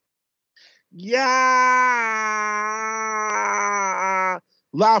Yeah.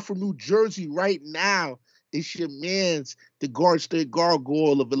 Live from New Jersey right now. It's your man's the Guard State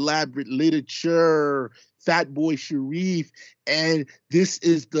Gargoyle of elaborate literature, Fat Boy Sharif. And this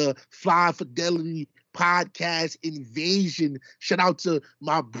is the Fly Fidelity Podcast Invasion. Shout out to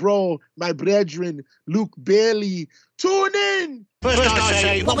my bro, my brethren, Luke Bailey. Tune in. First I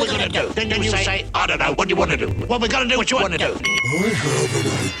say, what we're going to do. Then you say, I don't know, what do you want to do? What we're going to do, what you want to do. I have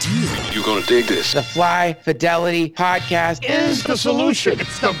an idea. You're going to dig this. The Fly Fidelity Podcast Is the solution.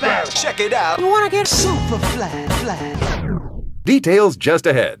 It's the best. Check it out. You want to get super fly. Details just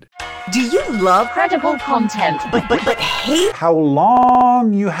ahead. Do you love credible content, but hate how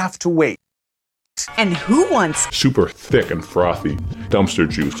long you have to wait? and who wants super thick and frothy dumpster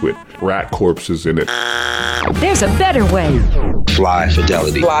juice with rat corpses in it? There's a better way. Fly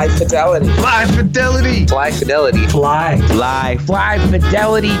Fidelity. Fly Fidelity. Fly Fidelity. Fly Fidelity. Fly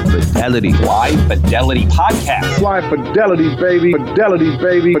Fidelity. Fidelity. Fly Fidelity Podcast. Fly Fidelity, baby. Fidelity,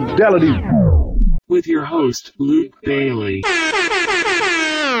 baby. Fidelity. With your host, Luke Bailey.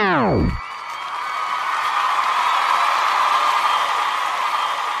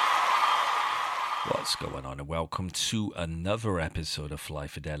 What's going on, and welcome to another episode of Fly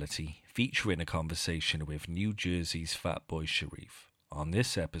Fidelity, featuring a conversation with New Jersey's Fat Boy Sharif. On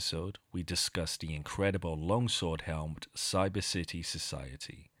this episode, we discuss the incredible longsword-helmed Cyber City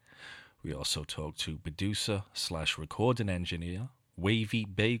Society. We also talk to producer/recording engineer Wavy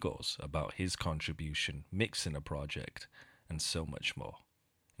Bagels about his contribution mixing a project, and so much more.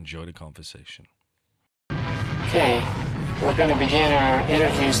 Enjoy the conversation. Okay, we're going to begin our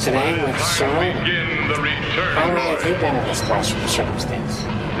interviews today with Sharon. Begin the return. How long have you been in this classroom circumstance?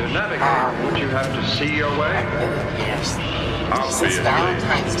 To navigate, would you have to see your way? Years. Obviously. Since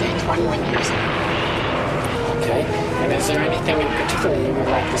Valentine's Day, 21 years ago. Okay, and is there anything in particular you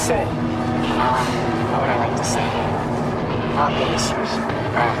would like to say? What would I like to say?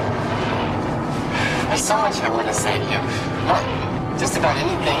 There's so much I want to say to you. Just about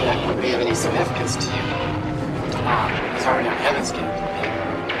anything that would be of any significance to you. He's already on Heaven's Gate.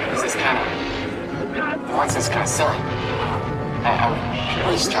 This is kind of silly. I would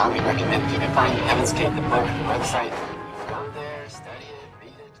really strongly recommend you to find Heaven's Gate, the book, the website. Go there, study it,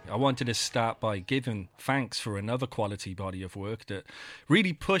 read it. I wanted to start by giving thanks for another quality body of work that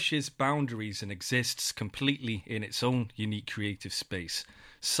really pushes boundaries and exists completely in its own unique creative space.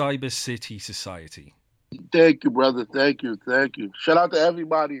 Cyber City Society. Thank you, brother. Thank you. Shout out to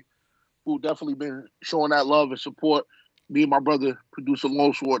everybody who definitely been showing that love and support. Me and my brother, producer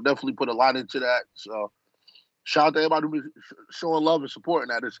Longsword, definitely put a lot into that. So shout out to everybody who been showing love and supporting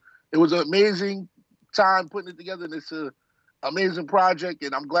that. It was an amazing time putting it together, and it's an amazing project,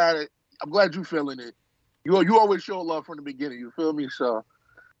 and I'm glad you feeling it. You always show love from the beginning, you feel me? So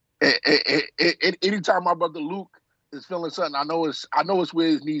anytime my brother Luke is feeling something, I know it's where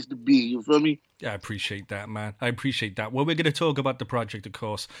it needs to be, you feel me? Yeah, I appreciate that, man. I appreciate that. Well, we're going to talk about the project, of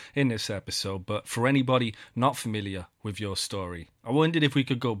course, in this episode, but for anybody not familiar with your story, I wondered if we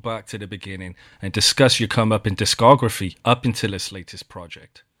could go back to the beginning and discuss your come up in discography up until this latest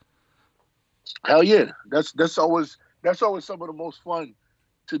project. Hell yeah. That's always some of the most fun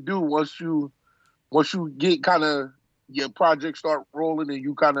to do once you get kind of your project start rolling and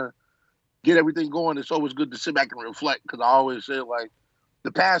you kind of get everything going. It's always good to sit back and reflect, because I always say, like,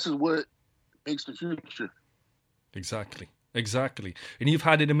 the past is what makes the future. Exactly. And you've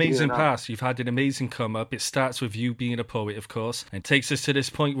had an amazing past. You've had an amazing come up. It starts with you being a poet, of course, and takes us to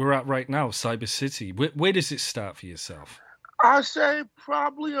this point we're at right now, Cyber City. Where does it start for yourself? I say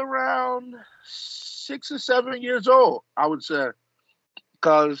probably around 6 or 7 years old, I would say.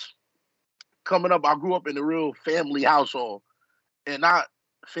 Because coming up, I grew up in a real family household. And not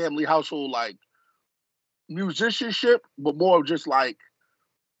family household like musicianship, but more of just like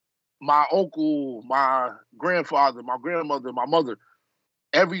my uncle, my grandfather, my grandmother, my mother.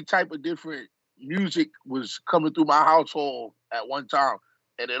 Every type of different music was coming through my household at one time,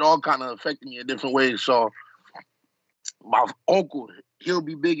 and it all kind of affected me in different ways. So my uncle, he'll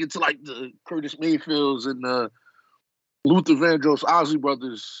be big into like the Curtis Mayfields and the Luther Vandross, Ozzy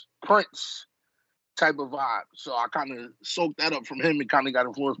Brothers, Prince type of vibe. So I kind of soaked that up from him and kind of got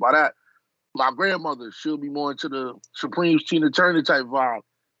influenced by that. My grandmother, she'll be more into the Supremes, Tina Turner type vibe.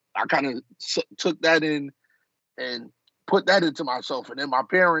 I kind of took that in and put that into myself. And then my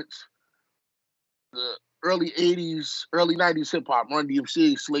parents, the early 80s, early 90s hip-hop, Run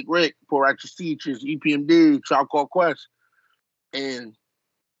DMC, Slick Rick, Poor Righteous Teachers, EPMD, Tribe Called Quest. And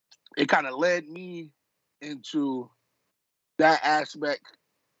it kind of led me into that aspect.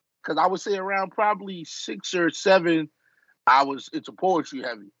 Because I would say around probably 6 or 7, I was into poetry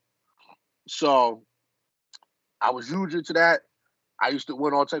heavy. So I was huge into that. I used to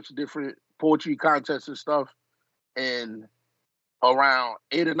win all types of different poetry contests and stuff. And around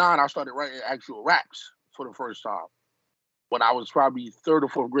 8 or 9, I started writing actual raps for the first time when I was probably 3rd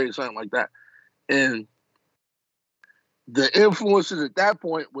or 4th grade, something like that. And the influences at that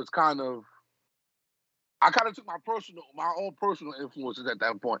point was I kind of took my own personal influences at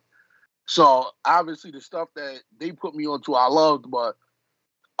that point. So obviously the stuff that they put me onto, I loved, but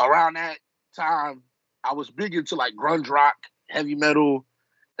around that time, I was big into like grunge rock, heavy metal,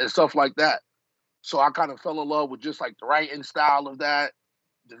 and stuff like that. So I kind of fell in love with just like the writing style of that,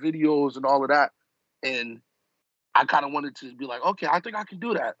 the videos and all of that. And I kind of wanted to be like, okay, I think I can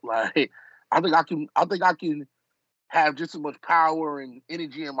do that. Like, I think I can have just as much power and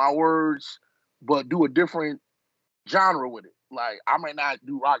energy in my words, but do a different genre with it. Like, I might not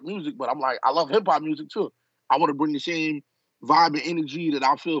do rock music, but I'm like, I love hip hop music too. I want to bring the same vibe and energy that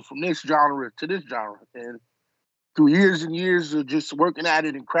I feel from this genre to this genre. And through years and years of just working at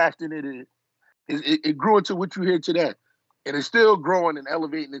it and crafting it, it grew into what you hear today. And it's still growing and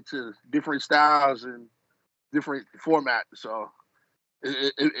elevating into different styles and different formats. So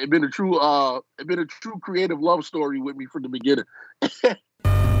it's been a true creative love story with me from the beginning.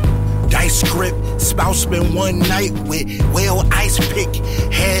 Dice script, spouse spent one night with whale ice pick.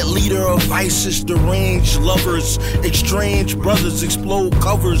 Head leader of ISIS, deranged lovers, exchange brothers, explode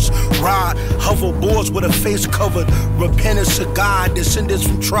covers. Ride hoverboards with a face covered. Repentance of God, descendants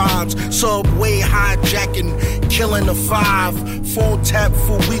from tribes. Subway hijacking, killing the 5. Phone tap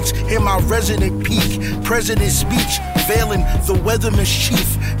for weeks, hear my resident peak. President speech, veiling the weatherman's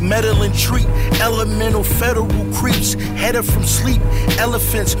chief. Meddling treat, elemental federal creeps. Headed from sleep,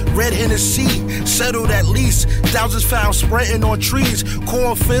 elephants, red Hennessy, settled at least. Thousands found spreading on trees.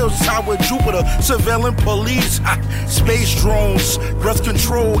 Cornfields, Tower Jupiter, surveilling police. Space drones, breath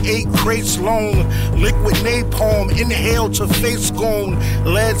control, 8 crates long. Liquid napalm, inhale to face gone.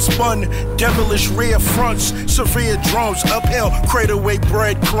 Lead spun, devilish rear fronts. Severe drums, uphill, craterway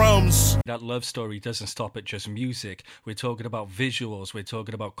breadcrumbs. That love story doesn't stop at just music. We're talking about visuals, we're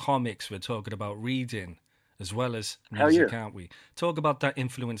talking about comics, we're talking about reading, as well as music, aren't we? Talk about that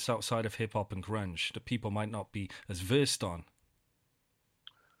influence outside of hip-hop and grunge that people might not be as versed on.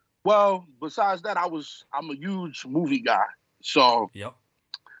 Well, besides that, I'm a huge movie guy. So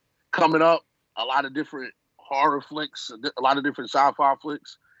coming up, a lot of different horror flicks, a lot of different sci-fi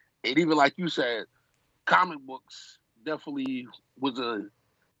flicks, and even like you said, comic books definitely was a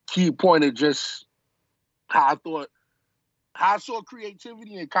key point of just how I saw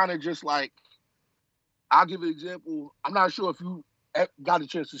creativity and kind of just like, I'll give an example. I'm not sure if you got a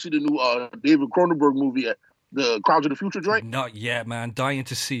chance to see the new David Cronenberg movie, the Crimes of the Future joint. Not yet, man. Dying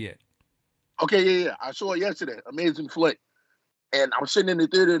to see it. Okay, yeah. I saw it yesterday. Amazing flick. And I'm sitting in the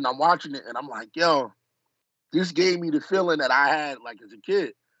theater and I'm watching it and I'm like, yo, this gave me the feeling that I had like as a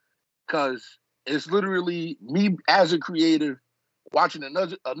kid. Because it's literally me as a creative watching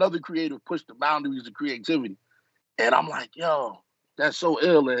another creative push the boundaries of creativity. And I'm like, yo, that's so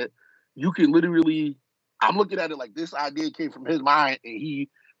ill that you can literally, I'm looking at it like this idea came from his mind and he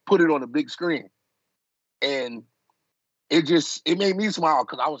put it on a big screen. And it made me smile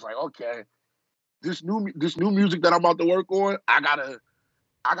because I was like, okay, this new music that I'm about to work on, I gotta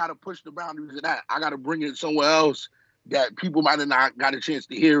push the boundaries of that. I gotta bring it somewhere else that people might have not got a chance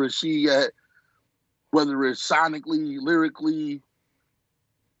to hear or see yet, whether it's sonically, lyrically,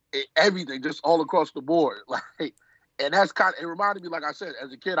 everything, just all across the board. Like, and that's it reminded me, like I said,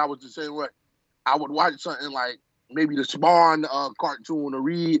 as a kid, I was the same way. I would watch something like maybe the Spawn cartoon or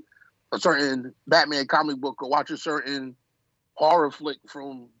read a certain Batman comic book or watch a certain horror flick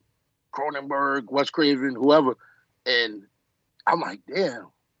from Cronenberg, Wes Craven, whoever. And I'm like,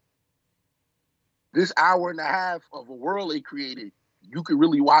 damn, this hour and a half of a world they created, you could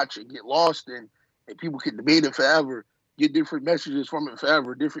really watch and get lost in, and people can debate it forever, get different messages from it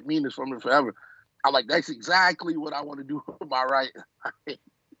forever, different meanings from it forever. I'm like, that's exactly what I want to do with my writing.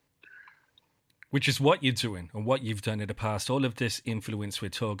 Which is what you're doing and what you've done in the past. All of this influence we're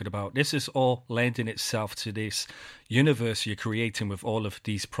talking about, this is all lending itself to this universe you're creating with all of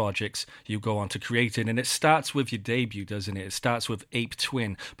these projects you go on to creating. And it starts with your debut, doesn't it? It starts with Ape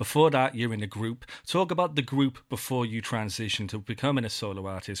Twin. Before that, you're in a group. Talk about the group before you transition to becoming a solo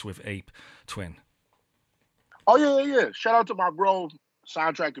artist with Ape Twin. Oh, yeah. Shout out to my bro,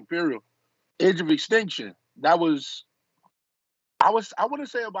 Soundtrack Imperial. Age of Extinction. That was... I want to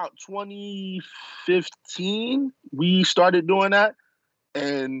say about 2015, we started doing that.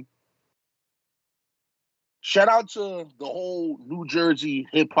 And shout out to the whole New Jersey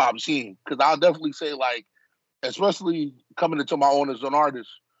hip hop scene. Cause I'll definitely say, like, especially coming into my own as an artist,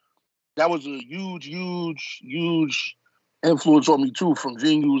 that was a huge influence on me too, from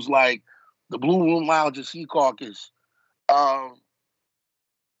venues like the Blue Room Lounge at Sea Caucus,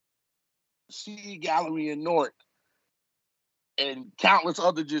 CE Gallery in Newark, and countless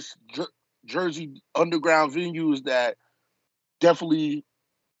other just Jersey underground venues that definitely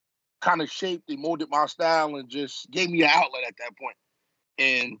kind of shaped and molded my style and just gave me an outlet at that point.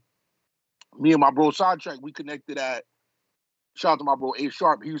 And me and my bro Sidetrack, we connected at, shout out to my bro A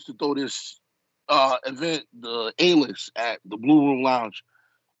Sharp, he used to throw this event, the A-List, at the Blue Room Lounge.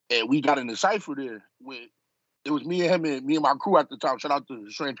 And we got in the cypher there. It was me and him and me and my crew at the time. Shout out to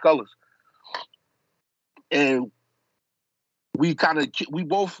Strange Colors. And we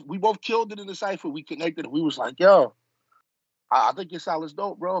both killed it in the cypher. We connected. We was like, yo, I think your style is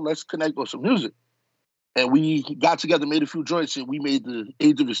dope, bro. Let's connect on some music. And we got together, made a few joints, and we made the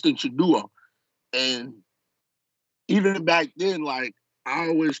Age of Extinction duo. And even back then, like, I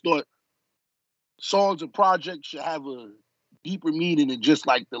always thought songs and projects should have a deeper meaning than just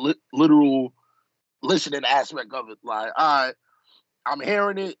like the literal listening aspect of it. Like, all right, I'm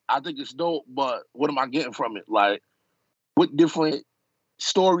hearing it, I think it's dope, but what am I getting from it? Like, what different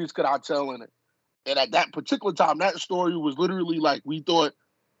stories could I tell in it? And at that particular time, that story was literally like, we thought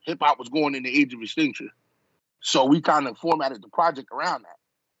hip-hop was going in the Age of Extinction. So we kind of formatted the project around that.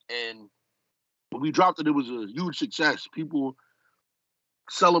 And when we dropped it, it was a huge success. People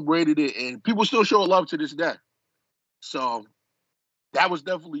celebrated it, and people still show love to this day. So that was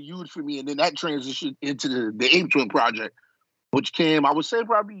definitely huge for me. And then that transitioned into the Ape Twin project, which came, I would say,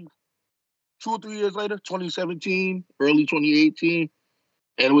 probably 2 or 3 years later, 2017, early 2018.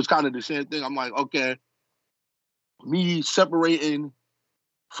 And it was kind of the same thing. I'm like, okay, me separating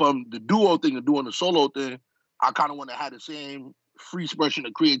from the duo thing and doing the solo thing, I kind of want to have the same free expression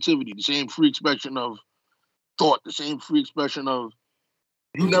of creativity, the same free expression of thought, the same free expression of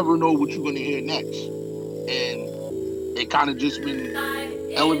you never know what you're going to hear next. And it kind of just been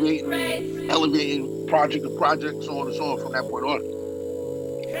elevating project to project, so on and so on from that point on.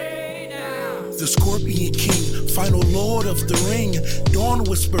 The Scorpion King, final lord of the ring, dawn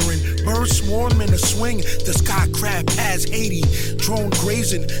whispering, birds swarm in a swing, the sky crab past 80, drone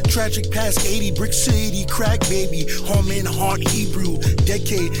grazing, tragic past 80, brick city, crack baby, home in heart Hebrew,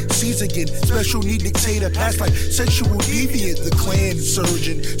 decade, sees again, special need dictator, past life, sexual deviant, the clan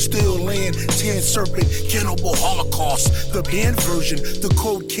surgeon, still land, tan serpent, cannibal holocaust, the band version, the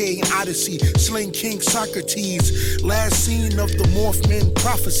Code K Odyssey, Sling King Socrates, last scene of the Morphman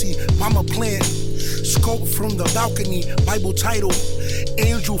prophecy, mama plant, scope from the balcony, Bible title,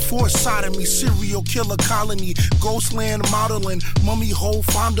 angel for sodomy, serial killer colony, ghostland modeling, mummy hole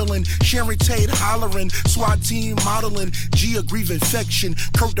fondling, Sharon Tate hollering, SWAT team modeling, Gia Grieve infection,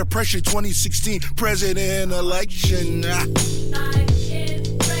 Kurt Depression 2016, president election.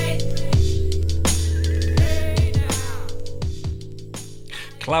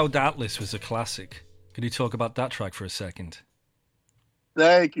 Cloud Atlas was a classic. Could you talk about that track for a second?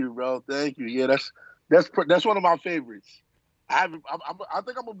 Thank you, bro. Thank you. Yeah, that's one of my favorites. I think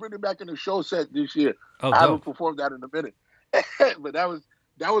I'm gonna bring it back in the show set this year. Oh, I haven't performed that in a minute, but that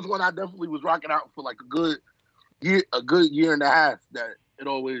was one I definitely was rocking out for like a good year and a half. That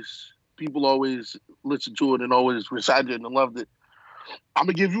people always listened to it and always recited it and loved it. I'm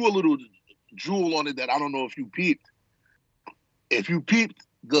gonna give you a little jewel on it that I don't know if you peeped. If you peeped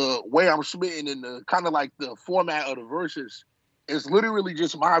the way I'm spitting and the kind of like the format of the verses, it's literally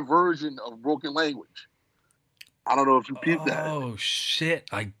just my version of Broken Language. I don't know if you peeped that. Oh, shit.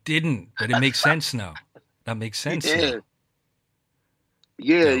 I didn't, but it makes sense now. That makes sense now.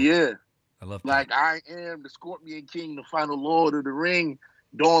 Yeah. I love that. Like, I am the Scorpion King, the final lord of the ring,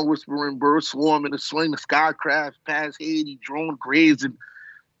 dawn whispering, birds swarming, the swing, the sky craft, past Haiti, drone grazing,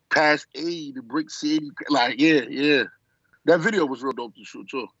 past 80, the brick city. Like, yeah. That video was real dope to shoot,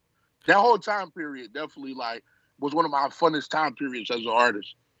 too. That whole time period definitely, like, was one of my funnest time periods as an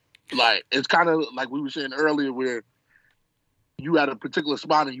artist. Like, it's kind of like we were saying earlier, where you at a particular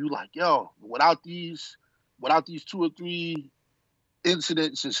spot and you like, yo, without these 2 or 3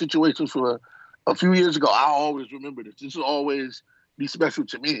 incidents and situations for a few years ago, I always remember this. This will always be special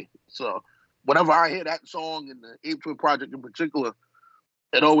to me. So whenever I hear that song and the Ape Twin project in particular,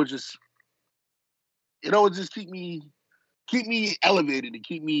 it always just keep me elevated and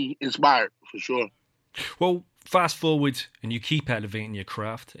keep me inspired, for sure. Well, fast forward and you keep elevating your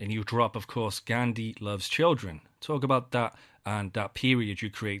craft and you drop, of course, Gandhi Loves Children. Talk about that and that period you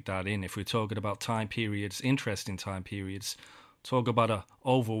create that in. If we're talking about time periods, interesting time periods, talk about an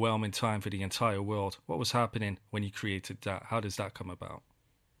overwhelming time for the entire world. What was happening when you created that? How does that come about?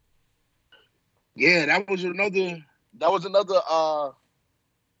 Yeah, that was another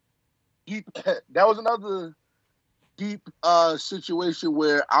that was another deep situation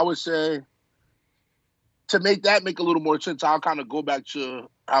where I would say, to make that make a little more sense, I'll kind of go back to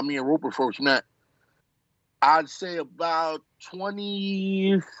how me and Roper first met. I'd say about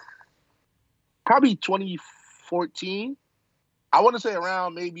probably 2014. I want to say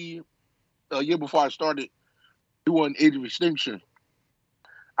around maybe a year before I started doing Age of Extinction.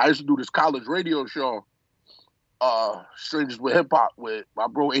 I used to do this college radio show, Strangers with Hip Hop, with my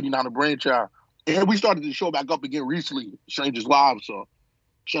bro 89 the Brainchild. And we started the show back up again recently, Strangers Live. So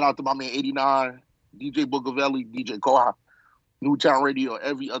shout out to my man 89, DJ Boogavelli, DJ Koha, Newtown Radio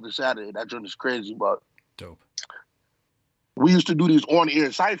every other Saturday. That joint is crazy, but dope. We used to do these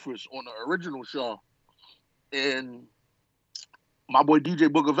on-air ciphers on the original show. And my boy DJ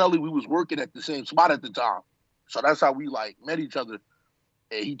Boogavelli, we was working at the same spot at the time. So that's how we like met each other.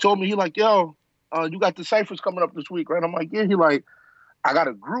 And he told me, he like, yo, you got the ciphers coming up this week, right? I'm like, yeah. He like, I got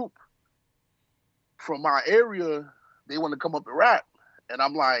a group from my area. They want to come up and rap. And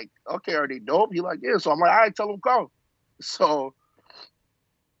I'm like, okay, are they dope? He like, yeah. So I'm like, all right, tell them come. So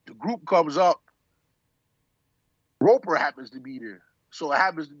the group comes up. Roper happens to be there. So it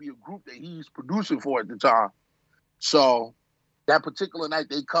happens to be a group that he's producing for at the time. So that particular night,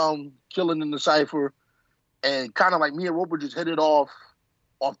 they come killing in the cypher, and kind of like me and Roper just hit it off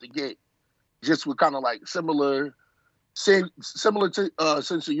the gate, just with kind of like similar sense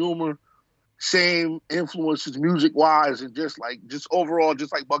of humor, same influences music wise, and just overall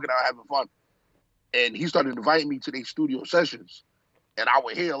bugging out, having fun. And he started inviting me to their studio sessions, and I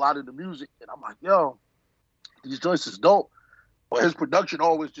would hear a lot of the music, and I'm like, yo, these joints is dope. But his production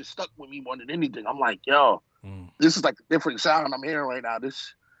always just stuck with me more than anything. I'm like, yo, this is like a different sound I'm hearing right now.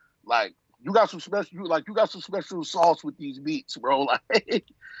 This, like, you got some special sauce with these beats, bro. Like,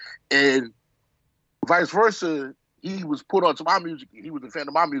 and vice versa, he was put onto my music, and he was a fan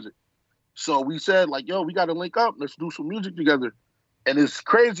of my music. So we said, like, yo, we got to link up. Let's do some music together. And it's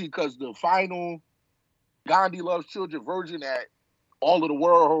crazy because the final Gandhi Loves Children version that all of the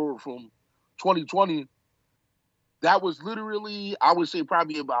world heard from 2020, that was literally, I would say,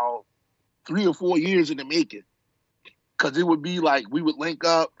 probably about 3 or 4 years in the making. Because it would be like, we would link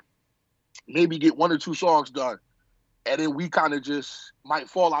up, maybe get 1 or 2 songs done, and then we kind of just might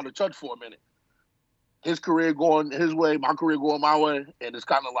fall out of touch for a minute. His career going his way, my career going my way, and it's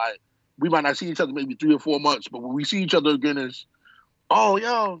kind of like, we might not see each other maybe 3 or 4 months, but when we see each other again, it's, oh,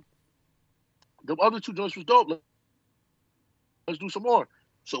 yo, the other 2 joints was dope. Let's do some more.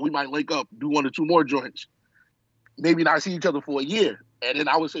 So we might link up, do 1 or 2 more joints. Maybe not see each other for a year. And then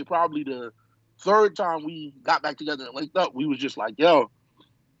I would say probably the 3rd time we got back together and linked up, we was just like, yo,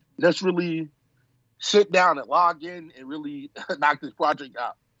 let's really sit down and log in and really knock this project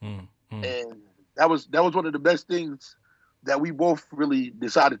out. And that was one of the best things that we both really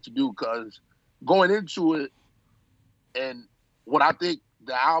decided to do, because going into it, and what I think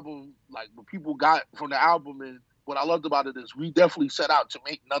the album, like what people got from the album, and what I loved about it is we definitely set out to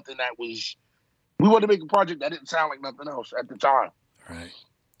make nothing that was, we wanted to make a project that didn't sound like nothing else at the time. Right.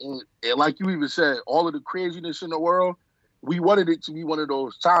 And like you even said, all of the craziness in the world, we wanted it to be one of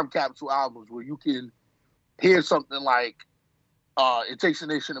those time capsule albums where you can hear something like It Takes a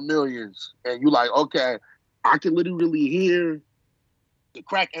Nation of Millions, and you're like, okay, I can literally hear the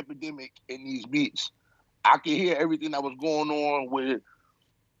crack epidemic in these beats. I can hear everything that was going on with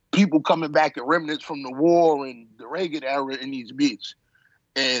people coming back and remnants from the war and the Reagan era in these beats.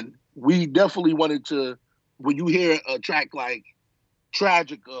 And we definitely wanted to, when you hear a track like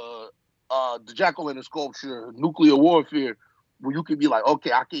Tragic, the Jack-O-Lantern Sculpture, Nuclear Warfare, where you can be like,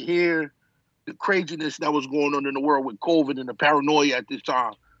 okay, I can hear the craziness that was going on in the world with COVID and the paranoia at this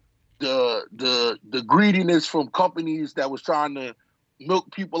time, the greediness from companies that was trying to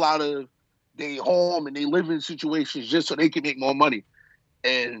milk people out of their home and their living situations just so they can make more money.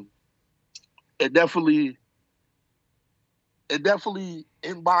 And it definitely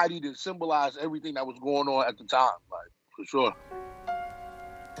embodied and symbolized everything that was going on at the time, like, for sure.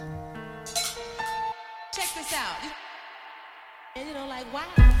 Check this out. And you know, like, wow.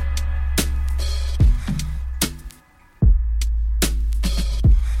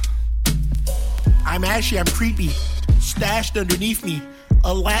 I'm ashy, I'm creepy. Stashed underneath me.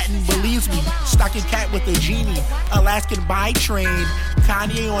 A Latin believes me. Stocking cat with a genie. Alaskan by train.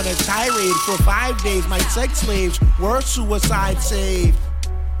 Kanye on a tirade for 5 days. My sex slaves were suicide saved.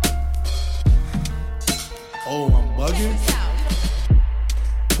 Oh, I'm bugging.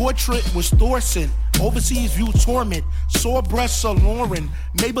 Portrait was Thorson. Overseas view torment. Sore breasts are Lauren.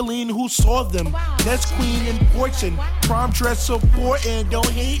 Maybelline, who saw them? Nest queen in Portland. Prom dress so important. Don't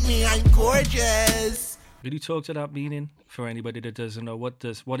hate me, I'm gorgeous. Could you talk to that meaning for anybody that doesn't know? What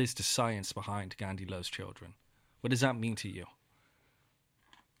is the science behind Gandhi Loves Children? What does that mean to you?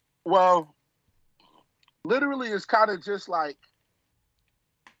 Well, literally, it's kind of just like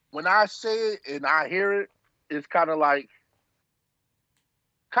when I say it and I hear it, it's kind of like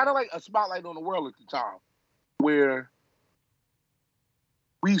a spotlight on the world at the time, where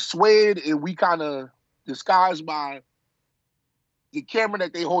we swayed and we kind of disguised by the camera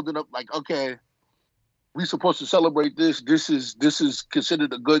that they holding up, like, okay, we supposed to celebrate this. This is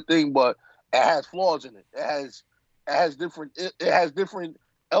considered a good thing, but it has flaws in it. It has different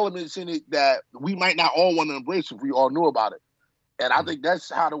elements in it that we might not all want to embrace if we all knew about it. And I think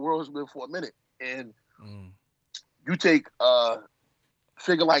that's how the world's been for a minute. And you take a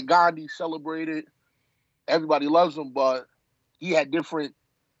figure like Gandhi, celebrated, everybody loves him, but he had different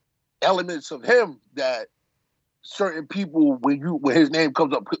elements of him that certain people, when his name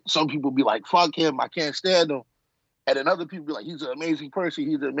comes up, some people be like, fuck him, I can't stand him. And then other people be like, he's an amazing person,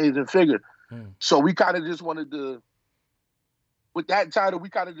 he's an amazing figure. So we kind of just wanted to, with that title, we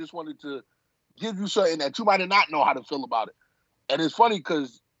kind of just wanted to give you something that you might not know how to feel about it. And it's funny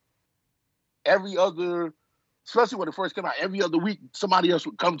because every other, especially when it first came out, every other week, somebody else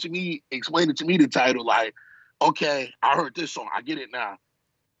would come to me, explain it to me, the title, like, okay, I heard this song, I get it now.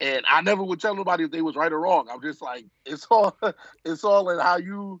 And I never would tell nobody if they was right or wrong. I'm just like, it's all in how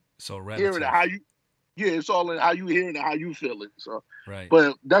you hear it, it's all in how you hear it and how you feel it. So, right.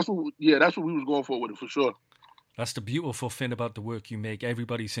 But that's what we was going for with it, for sure. That's the beautiful thing about the work you make.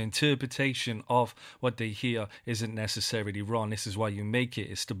 Everybody's interpretation of what they hear isn't necessarily wrong. This is why you make it.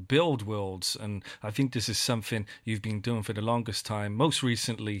 It's to build worlds. And I think this is something you've been doing for the longest time, most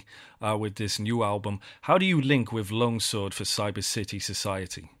recently with this new album. How do you link with Longsword for Cyber City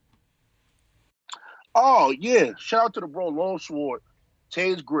Society? Oh, yeah. Shout out to the bro Longsword,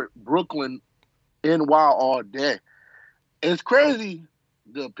 Tage Grip, Brooklyn, NY all day. It's crazy,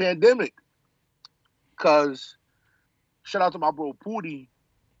 the pandemic, because shout out to my bro Pootie.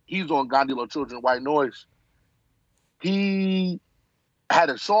 He's on Gandhi Loves Children, White Noise. He had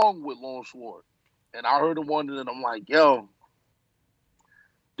a song with Longsword, and I heard the one, and I'm like, yo,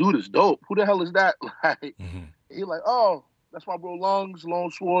 dude is dope. Who the hell is that? Like, He like, oh, that's my bro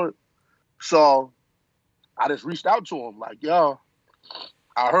Longsword. So I just reached out to him, like, yo,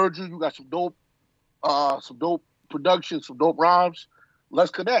 I heard you. You got some dope production, some dope rhymes.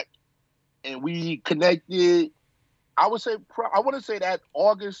 Let's connect. And we connected, I want to say that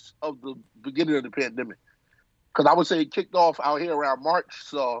August of the beginning of the pandemic. Because I would say it kicked off out here around March.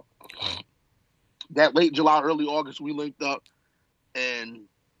 So that late July, early August, we linked up. And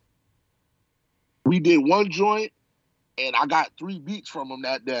we did one joint, and I got 3 beats from him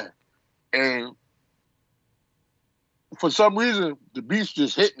that day. And for some reason, the beats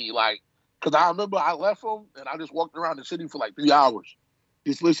just hit me. Like, because I remember I left him, and I just walked around the city for like 3 hours.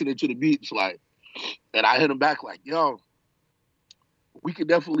 Just listening to the beats, like, and I hit him back like, yo, we could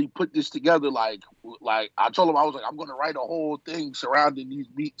definitely put this together. Like I told him, I was like, I'm going to write a whole thing surrounding these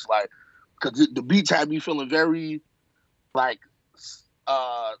beats, like, because the beats had me feeling very, like,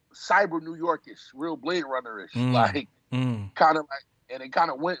 cyber New Yorkish, real Blade Runner-ish, like, kind of like, and it kind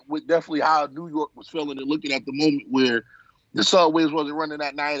of went with definitely how New York was feeling and looking at the moment, where the subways wasn't running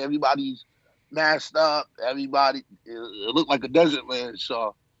that night, everybody's masked up, it looked like a desert land.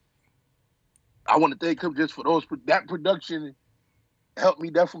 So I want to thank him just for that production. Helped me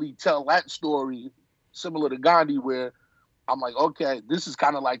definitely tell that story, similar to Gandhi, where I'm like, okay, this is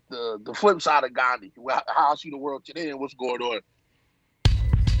kind of like the flip side of Gandhi, how I see the world today and what's going on.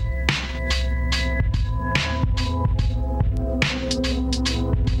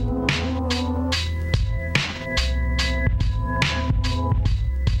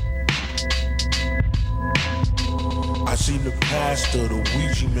 I seen the pastor, the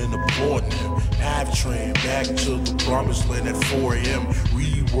Ouija men applauding him. Half train back to the promised land at 4 a.m.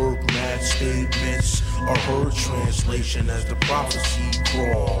 Rework mad statements, a heard translation as the prophecy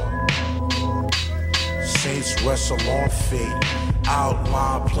crawl. Saints wrestle on fate.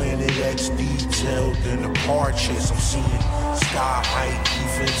 Outline Planet X detailed in a car chase. I'm seeing sky height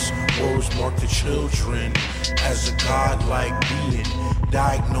defense. Words mark the children as a godlike being.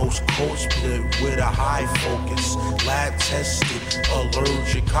 Diagnosed cold split with a high focus. Lab tested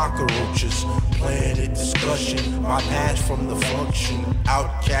allergic cockroaches. Planet discussion. My patch from the function.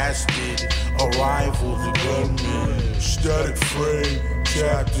 Outcasted. Arrival the gunman. Static frame.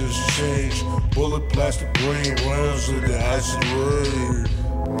 Chapters change. Bullet plastic brain rounds of the acid rain.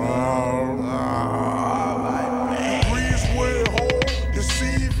 Breeze went home.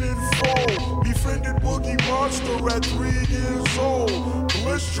 Deceiving foe. Befriended boogie monster at 3 years old.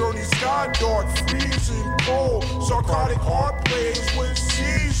 Bliss journey sky dark freezing narcotic heart plays with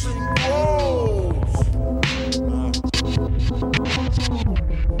season grows.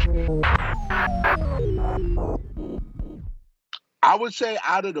 I would say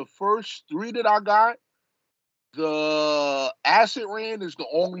out of the first 3 that I got, the Acid Rain is the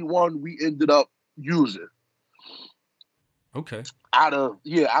only one we ended up using. Okay. Out of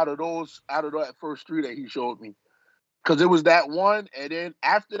that first 3 that he showed me. Because it was that one, and then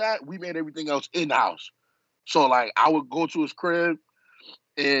after that, we made everything else in-house. So, like, I would go to his crib,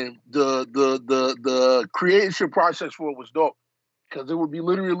 and the creation process for it was dope. Because it would be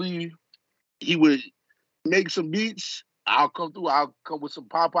literally, he would make some beats, I'll come with some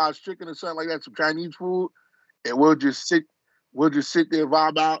Popeye's chicken or something like that, some Chinese food, and we'll just sit there,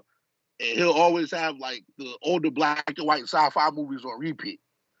 vibe out, and he'll always have, like, the older black and white sci-fi movies on repeat.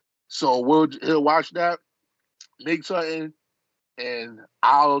 So he'll watch that, make something, and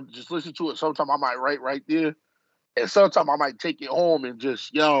I'll just listen to it. Sometimes I might write right there, and sometimes I might take it home and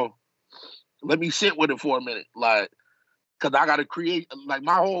just, let me sit with it for a minute. Like, because I got to create, like,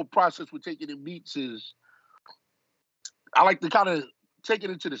 my whole process with taking in beats is, I like to kind of take it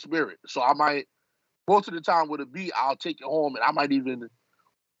into the spirit. So I might, most of the time with a beat, I'll take it home, and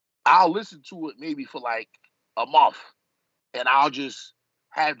I'll listen to it maybe for like a month, and I'll just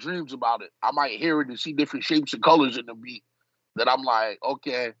have dreams about it. I might hear it and see different shapes and colors in the beat that I'm like,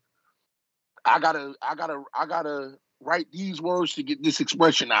 okay, I gotta write these words to get this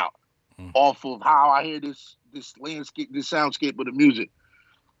expression out off of how I hear this landscape, this soundscape of the music.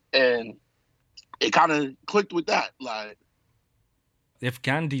 And it kind of clicked with that. Like, If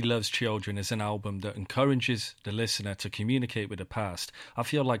Gandhi Loves Children is an album that encourages the listener to communicate with the past, I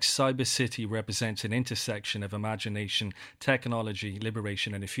feel like Cyber City represents an intersection of imagination, technology,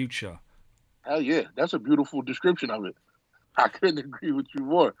 liberation, and the future. Hell yeah, that's a beautiful description of it. I couldn't agree with you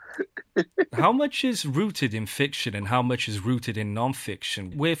more. How much is rooted in fiction and how much is rooted in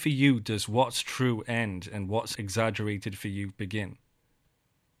non-fiction? Where for you does what's true end and what's exaggerated for you begin?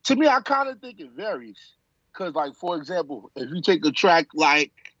 To me, I kind of think it varies. Because, like, for example, if you take a track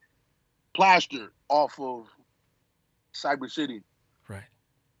like Plaster off of Cyber City, right?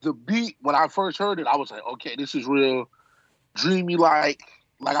 The beat, when I first heard it, I was like, okay, this is real dreamy, like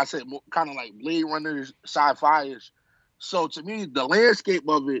I said, kind of like Blade Runner, sci-fi-ish. So to me, the landscape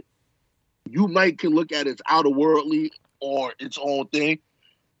of it, you can look at it as outer-worldly or its own thing.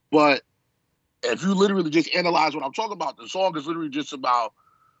 But if you literally just analyze what I'm talking about, the song is literally just about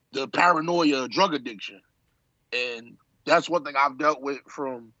the paranoia of drug addiction. And that's one thing I've dealt with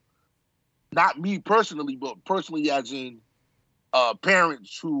from, not me personally, but personally as in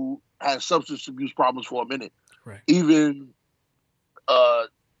parents who had substance abuse problems for a minute. Right. Even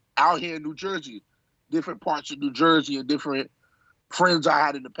out here in New Jersey, different parts of New Jersey and different friends I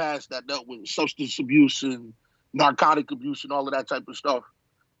had in the past that dealt with substance abuse and narcotic abuse and all of that type of stuff.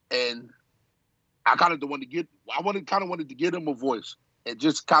 And I kind of wanted to give them a voice and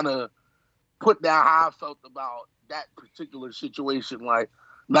just kind of put down how I felt about that particular situation. Like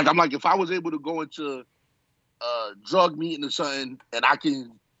I'm like, if I was able to go into a drug meeting or something and I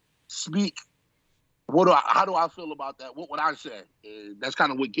can speak, how do I feel about that? What would I say? And that's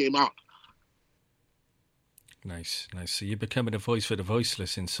kind of what came out. Nice. So you're becoming a voice for the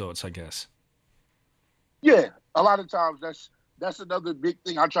voiceless in sorts, I guess. Yeah, a lot of times that's another big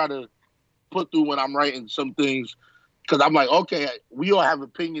thing I try to put through when I'm writing some things, because I'm like, okay, we all have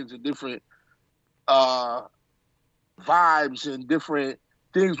opinions and different vibes and different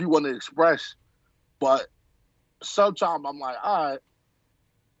things we want to express, but sometimes I'm like, all right,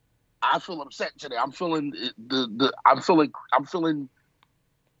 I feel upset today. I'm feeling I'm feeling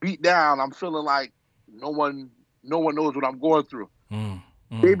beat down. I'm feeling like no one knows what I'm going through.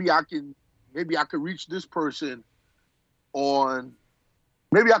 Maybe I can reach this person who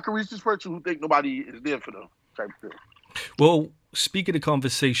think nobody is there for them, type of thing. Well, speaking of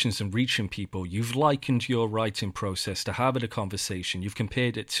conversations and reaching people, you've likened your writing process to having a conversation. You've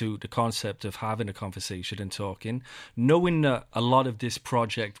compared it to the concept of having a conversation and talking. Knowing that a lot of this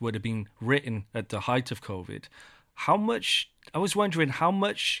project would have been written at the height of COVID, I was wondering how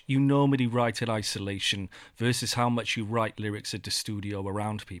much you normally write in isolation versus how much you write lyrics at the studio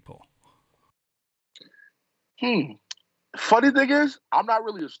around people. Funny thing is, I'm not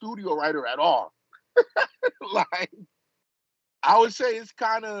really a studio writer at all. Like, I would say it's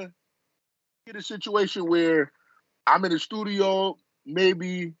kind of in a situation where I'm in a studio,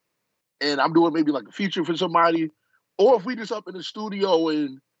 maybe, and I'm doing maybe like a feature for somebody, or if we just up in the studio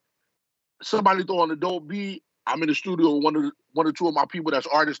and somebody throwing a dope beat, I'm in the studio with one or two of my people that's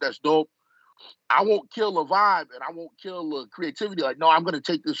artists that's dope. I won't kill a vibe and I won't kill the creativity. Like, no, I'm going to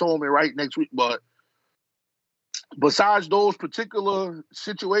take this home and write next week. But besides those particular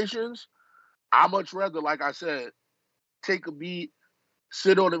situations, I much rather, like I said, take a beat,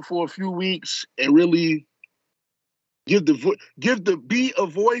 sit on it for a few weeks, and really give the beat a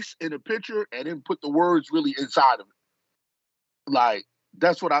voice in a picture, and then put the words really inside of it. Like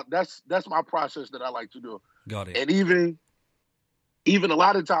that's my process that I like to do. Got it. And even a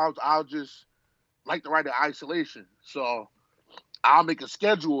lot of times I'll just like to write in isolation. So I'll make a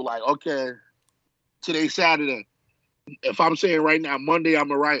schedule like, okay, today's Saturday. If I'm saying right now, Monday I'm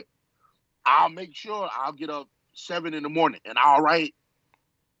gonna write, I'll make sure I'll get up 7 a.m. and I'll write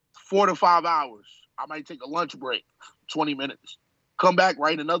 4 to 5 hours. I might take a lunch break, 20 minutes. Come back,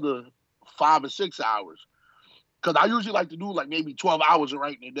 write another 5 or 6 hours. Because I usually like to do like maybe 12 hours of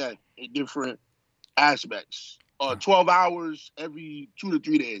writing a day in different aspects. 12 hours every 2 to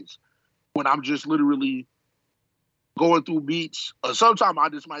 3 days when I'm just literally going through beats. Sometimes I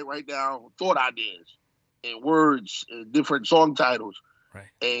just might write down thought ideas and words and different song titles. Right.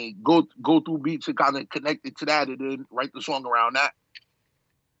 And go through beats and kind of connect it to that and then write the song around that.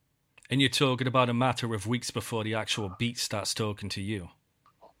 And you're talking about a matter of weeks before the actual beat starts talking to you.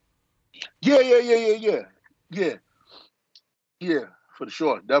 Yeah, for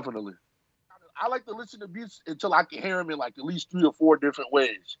sure, definitely. I like to listen to beats until I can hear them in like at least 3 or 4 different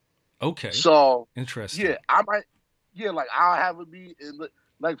ways. Okay. So interesting. Yeah, I might. Yeah, like I'll have a beat in,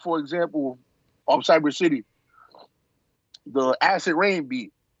 like for example, on Cyber City, the Acid Rain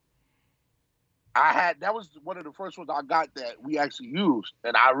beat. That was one of the first ones I got that we actually used,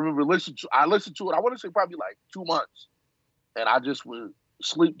 and I remember listening to it. I want to say probably like 2 months, and I just would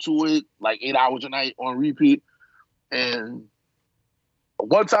sleep to it like 8 hours a night on repeat. And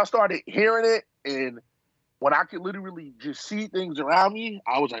once I started hearing it, and when I could literally just see things around me,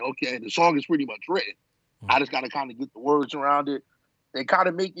 I was like, okay, the song is pretty much written. I just got to kind of get the words around it and kind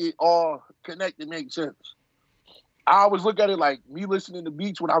of make it all connect and make sense. I always look at it like me listening to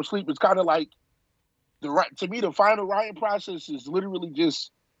beats when I'm asleep. It's kind of like to me, the final writing process is literally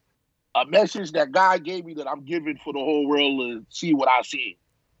just a message that God gave me that I'm giving for the whole world to see what I see.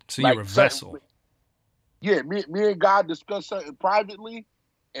 So you're a vessel. Yeah, me and God discuss something privately,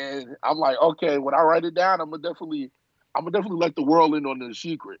 and I'm like, okay, when I write it down, I'm gonna definitely let the world in on the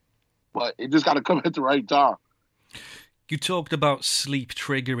secret. But it just got to come at the right time. You talked about sleep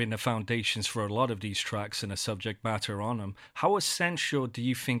triggering the foundations for a lot of these tracks and the subject matter on them. How essential do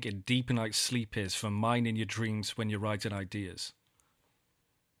you think a deep night's sleep is for mining your dreams when you're writing ideas?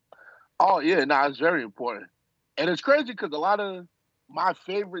 Oh, yeah, it's very important. And it's crazy because a lot of my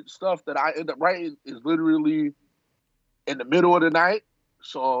favorite stuff that I end up writing is literally in the middle of the night.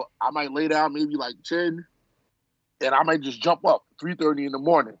 So I might lay down maybe like 10, and I might just jump up 3:30 in the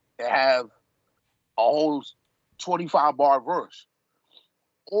morning and have a whole 25-bar verse.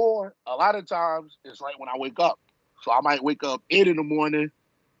 Or a lot of times it's right when I wake up. So I might wake up 8 in the morning,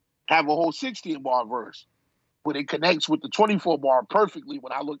 have a whole 16-bar verse, but it connects with the 24-bar perfectly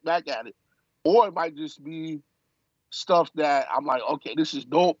when I look back at it. Or it might just be stuff that I'm like, okay, this is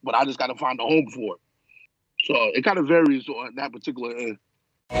dope, but I just got to find a home for it. So it kind of varies on that particular end.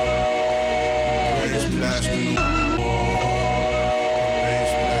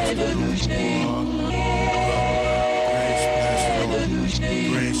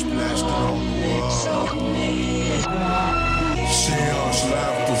 Seance,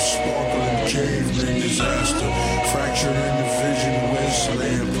 laughter, sparkling caveman disaster. Fracture in the vision,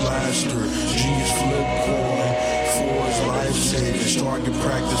 wasteland plaster. G's flip coin for his life savings. Target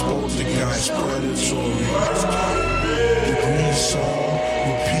practice, both the guys predatory. The green song,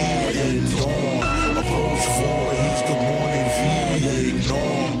 repeat and dawn. Approach void, he's the morning V8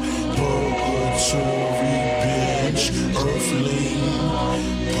 norm. Purgatory bench, earthling,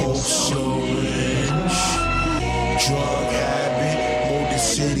 pulse syringe. Drug habit, molded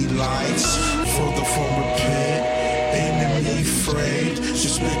city lights, further from repent, enemy afraid,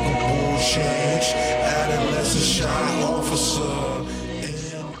 despicable change, adolescent shy officer,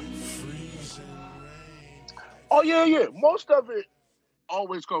 and freezing rain. Oh, yeah. Most of it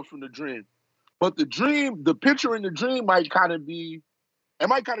always comes from the dream. But the picture in the dream might kind of be a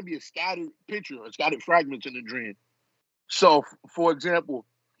scattered picture or scattered fragments in the dream. So, for example,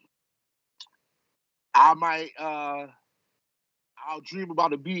 I might, I'll dream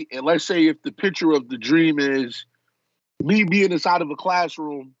about a beat, and let's say if the picture of the dream is me being inside of a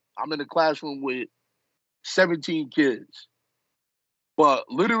classroom, I'm in a classroom with 17 kids, but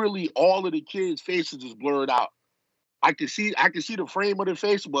literally all of the kids' faces is blurred out. I can see the frame of the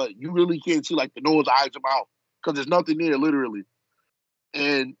face, but you really can't see like the nose, eyes, and mouth because there's nothing there, literally.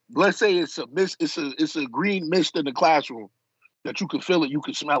 And let's say it's a mist, it's a green mist in the classroom that you can feel it, you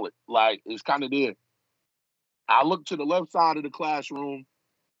can smell it, like it's kind of there. I look to the left side of the classroom.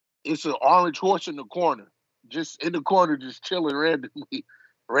 It's an orange horse in the corner, just in the corner, just chilling randomly,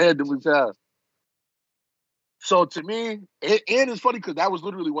 random as hell. So to me, and it's funny because that was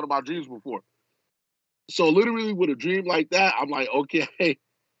literally one of my dreams before. So literally with a dream like that, I'm like, okay,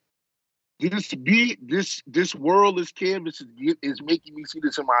 this world, this canvas is making me see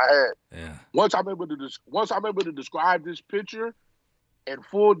this in my head. Yeah. Once I'm able to describe this picture in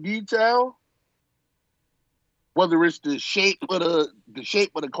full detail, whether it's the shape of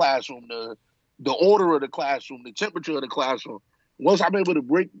the classroom, the order of the classroom, the temperature of the classroom. Once I'm able to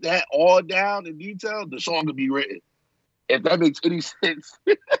break that all down in detail, the song will be written. If that makes any sense.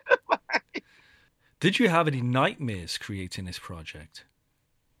 Did you have any nightmares creating this project?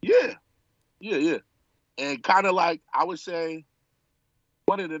 Yeah. And kind of like, I would say,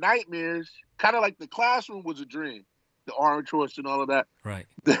 one of the nightmares, kind of like the classroom was a dream, the orange horse and all of that. Right.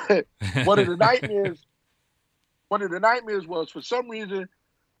 One of the nightmares was, for some reason,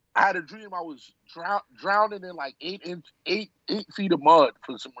 I had a dream I was drowning in like 8 feet of mud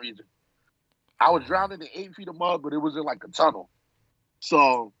for some reason. I was drowning in 8 feet of mud, but it was in like a tunnel.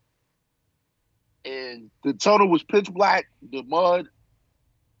 So, and the tunnel was pitch black, the mud,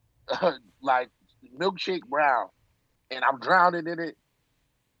 like milkshake brown. And I'm drowning in it.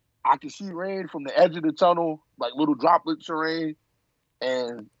 I can see rain from the edge of the tunnel, like little droplets of rain.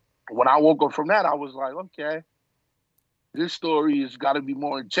 And when I woke up from that, I was like, okay, this story has got to be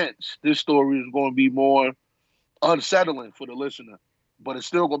more intense. This story is going to be more unsettling for the listener, but it's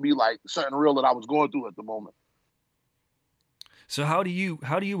still going to be like something real that I was going through at the moment. So how do you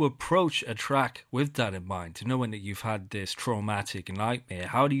approach a track with that in mind, knowing that you've had this traumatic nightmare?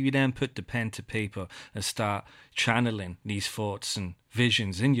 How do you then put the pen to paper and start channeling these thoughts and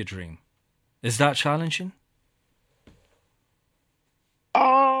visions in your dream? Is that challenging?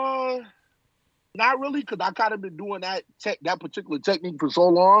 Not really, because I kind of been doing that particular technique for so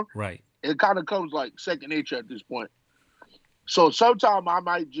long. Right. It kind of comes like second nature at this point. So sometimes I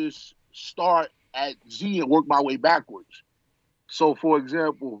might just start at Z and work my way backwards. So for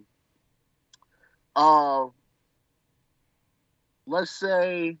example, let's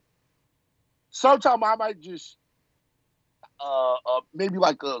say sometimes I might just maybe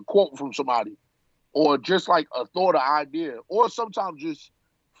like a quote from somebody, or just like a thought or idea, or sometimes just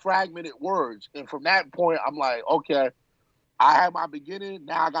fragmented words. And from that point, I'm like, okay, I have my beginning.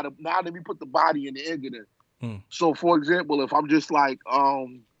 Now let me put the body in the end of it. So for example, if I'm just like, let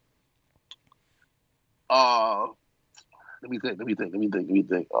me think.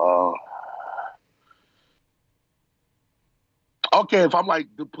 Okay, if I'm like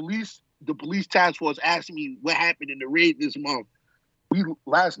the police task force asking me what happened in the raid this month.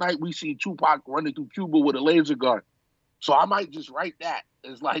 Last night we seen Tupac running through Cuba with a laser gun. So I might just write that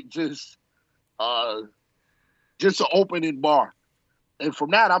as like just an opening bar. And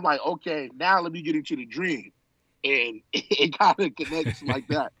from that, I'm like, okay, now let me get into the dream. And it kind of connects like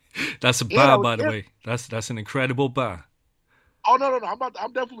that. That's a bar, by the way. That's an incredible bar. Oh, no.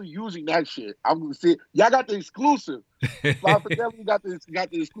 I'm definitely using that shit. I'm going to see. Y'all got the exclusive. Fly Fidelity got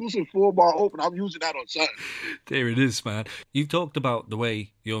the exclusive full bar open. I'm using that on Sunday. There it is, man. You've talked about the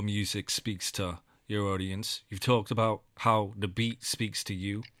way your music speaks to your audience. You've talked about how the beat speaks to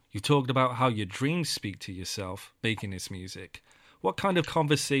you. You've talked about how your dreams speak to yourself making this music. What kind of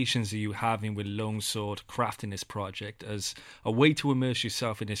conversations are you having with Longsword crafting this project as a way to immerse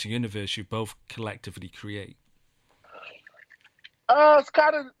yourself in this universe you both collectively create? It's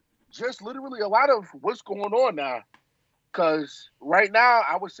kind of just literally a lot of what's going on now. Because right now,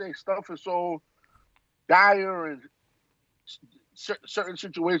 I would say stuff is so dire and certain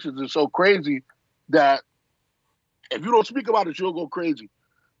situations are so crazy that if you don't speak about it, you'll go crazy.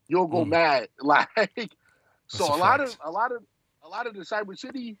 You'll go mad. Like, so a lot of the Cyber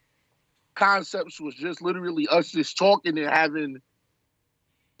City concepts was just literally us just talking and having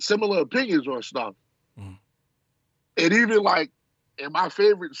similar opinions on stuff. And even like in my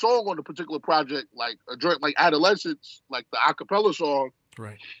favorite song on the particular project, like a joint like Adolescence, like the acapella song,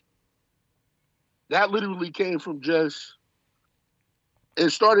 right? That literally came from just, it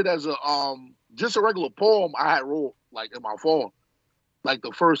started as a just a regular poem I had wrote like in my phone, like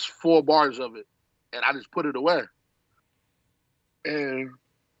the first 4 bars of it, and I just put it away. And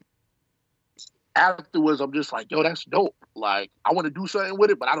afterwards, I'm just like, yo, that's dope. Like, I want to do something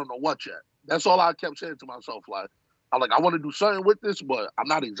with it, but I don't know what yet. That's all I kept saying to myself. Like, I want to do something with this, but I'm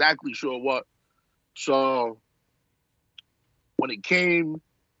not exactly sure what. So when it came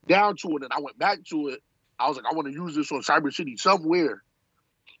down to it and I went back to it, I was like, I want to use this on Cyber City somewhere.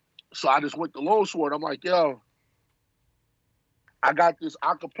 So I just went to Longsword. I'm like, yo, I got this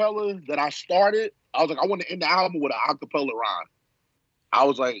acapella that I started I want to end the album with an acapella rhyme. I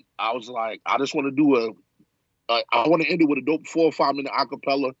was like, I just want to do I want to end it with a dope 4 or 5 minute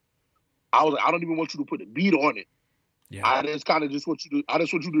acapella. I was like, I don't even want you to put a beat on it. Yeah. I just want you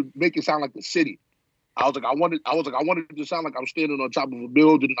to make it sound like the city. I wanted it to sound like I'm standing on top of a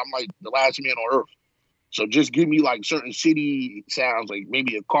building and I'm like the last man on earth. So just give me like certain city sounds, like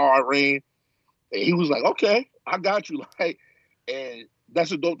maybe a car ran. And he was like, okay, I got you. Like, and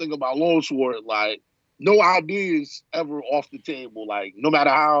that's the dope thing about Lone Sword. Like, no ideas ever off the table. Like, no matter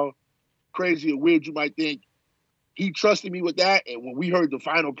how crazy or weird you might think, he trusted me with that. And when we heard the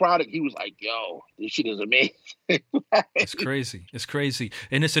final product, he was like, yo, this shit is amazing. It's crazy. It's crazy.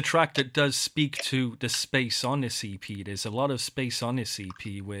 And it's a track that does speak to the space on this EP. There's a lot of space on this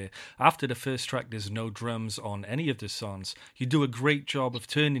EP where after the first track, there's no drums on any of the songs. You do a great job of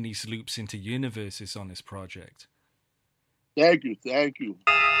turning these loops into universes on this project. Thank you. Thank you.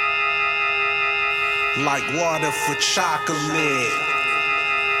 Like water for chocolate.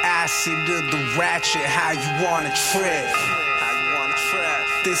 Acid of the ratchet, how you wanna trip.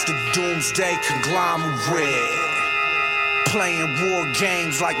 This the doomsday conglomerate. Playing war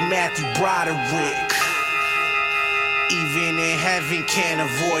games like Matthew Broderick. Even in heaven can't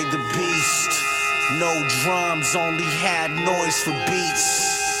avoid the beast. No drums, only had noise for beats.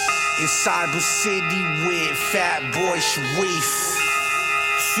 In Cyber City with Fat Boy Sharif.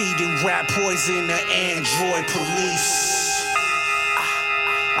 Feeding rap poison to Android police.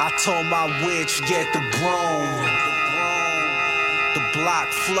 I told my witch, get the broom. The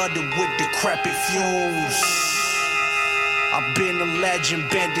block flooded with decrepit fumes. I've been a legend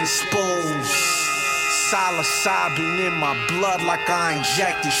bending spoons. Psilocybin in my blood like I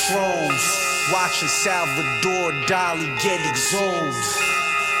injected shrooms. Watching Salvador Dali get exhumed.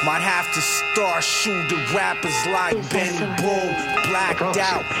 Might have to start shooting rappers like Benny Boom. Blacked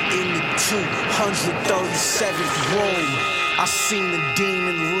out in the 237th room. I seen a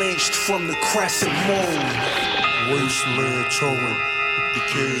demon lynched from the crescent moon. Wasteland torrent,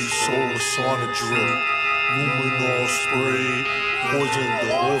 decayed solar sauna drip. Luminol spray, poison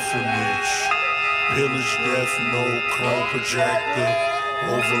the orphanage. Pillage death note, clone projector.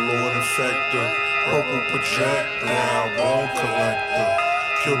 Overlord infector, purple projectile, bone collector.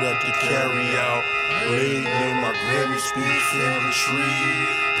 Killed at the carry out, blade near my Grammy speech in the tree.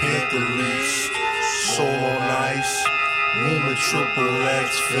 Panther least, soul on ice. Woman triple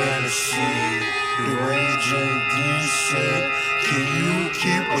X fantasy, deranging decent. Can you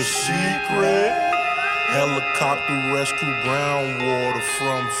keep a secret? Helicopter rescue brown water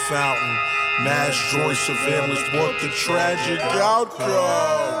from fountain. Mass joint surveillance, what the tragic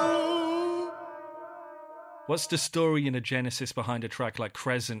outcome? What's the story and the genesis behind a track like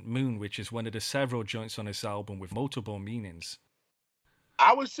Crescent Moon, which is one of the several joints on this album with multiple meanings?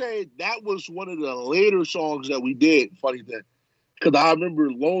 I would say that was one of the later songs that we did, funny thing. Because I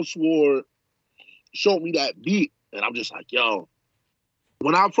remember Lone Sword showed me that beat, and I'm just like, yo.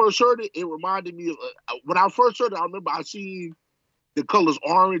 When I first heard it, it reminded me of... when I first heard it, I remember I seen the colors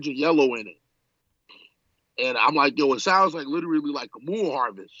orange and yellow in it. And I'm like, yo, it sounds like literally like a moon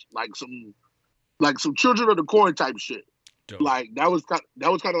harvest. Like some Children of the Corn type shit. Dope. Like, that was kind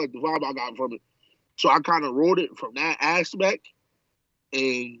of like the vibe I got from it. So I kind of wrote it from that aspect.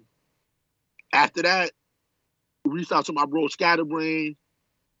 And after that, reached out to my bro Scatterbrain,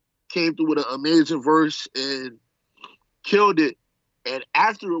 came through with an amazing verse and killed it. And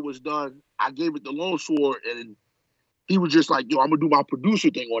after it was done, I gave it to Lone Sword, and he was just like, yo, I'm gonna do my producer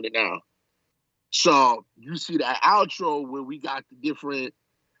thing on it now. So you see that outro where we got the different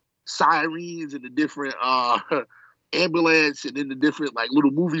sirens and the different ambulance and then the different like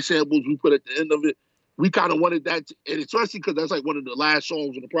little movie samples we put at the end of it. We kind of wanted that, and especially because that's like one of the last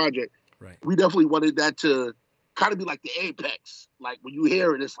songs in the project. Right. We definitely wanted that to kind of be like the apex. Like when you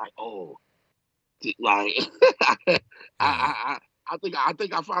hear it, it's like, oh, like I think I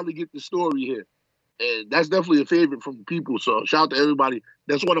finally get the story here, and that's definitely a favorite from people. So shout out to everybody.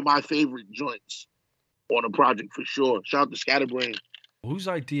 That's one of my favorite joints on the project for sure. Shout out to Scatterbrain. Whose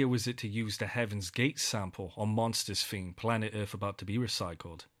idea was it to use the Heaven's Gate sample on Monsters theme, Planet Earth About to Be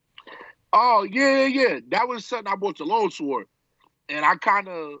Recycled? Oh, yeah. That was something I brought to Lone Sword. And I kind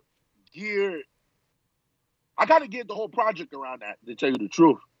of geared the whole project around that, to tell you the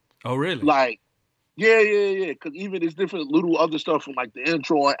truth. Oh, really? Like, yeah. Because even there's different little other stuff from like the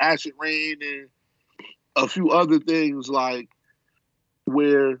intro on Acid Rain and a few other things like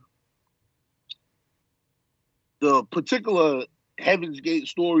where the particular Heaven's Gate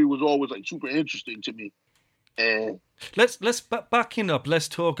story was always like super interesting to me. And let's backing up. Let's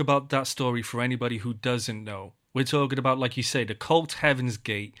talk about that story for anybody who doesn't know. We're talking about, like you say, the cult Heaven's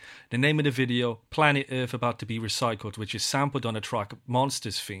Gate. The name of the video, Planet Earth About to Be Recycled, which is sampled on the track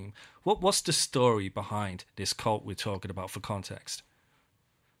Monsters Theme. What's the story behind this cult we're talking about, for context?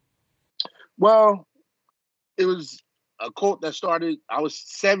 Well, it was a cult that started, I was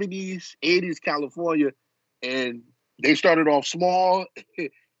 70s, 80s California, and they started off small,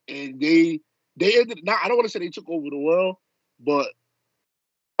 and they ended, now I don't want to say they took over the world, but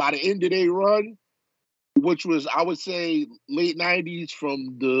by the end of their run, which was, I would say, late 90s,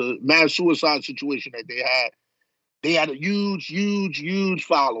 from the mass suicide situation that they had a huge, huge, huge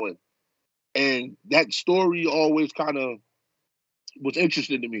following. And that story always kind of was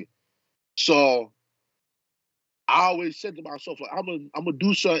interesting to me. So I always said to myself, like, I'm gonna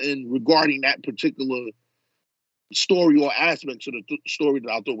do something regarding that particular story or aspects of the story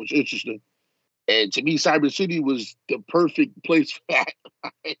that I thought was interesting. And to me, Cyber City was the perfect place for that.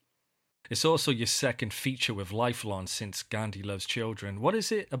 It's also your second feature with Lifelon since Gandhi Loves Children. What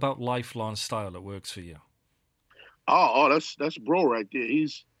is it about Lifelon's style that works for you? Oh, that's bro right there.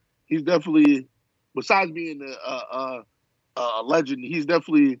 He's definitely, besides being a legend, he's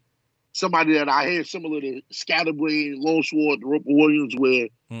definitely somebody that I hear similar to Scatterbrain, Lone Sword, Roper Williams, where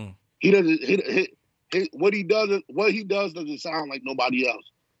he doesn't what he does doesn't sound like nobody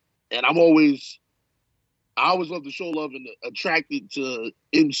else. And I always love to show love and attracted to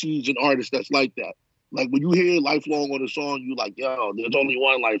MCs and artists that's like that. Like when you hear Lifelong on a song, you like, yo, there's only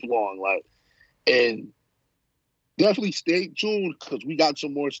one Lifelong. Like, and definitely stay tuned because we got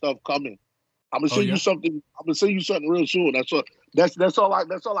some more stuff coming. I'm gonna send you something. I'm gonna send you something real soon. That's all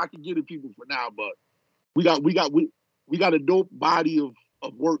I can give to people for now. But we got a dope body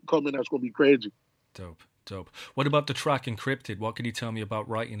of work coming that's gonna be crazy. Dope. What about the track Encrypted? What can you tell me about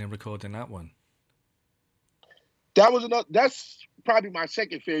writing and recording that one? That's probably my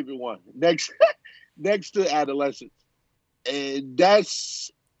second favorite one, next to Adolescence. And that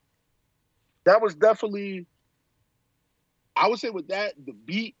was definitely, I would say with that, the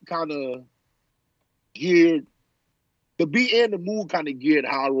beat kind of geared, the beat and the mood kind of geared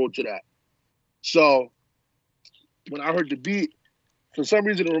how I wrote to that. So when I heard the beat, for some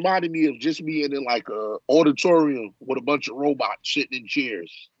reason it reminded me of just being in like a auditorium with a bunch of robots sitting in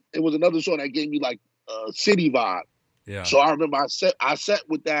chairs. It was another song that gave me like a city vibe. Yeah. So I remember I sat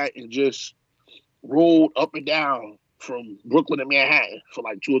with that and just rolled up and down from Brooklyn to Manhattan for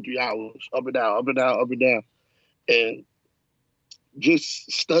like 2 or 3 hours, up and down, up and down, up and down. And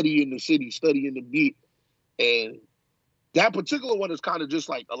just studying the city, studying the beat. And that particular one is kind of just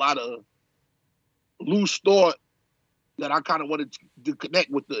like a lot of loose thought that I kind of wanted to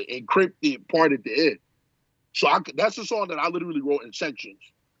connect with the encrypted part at the end. So that's a song that I literally wrote in sections.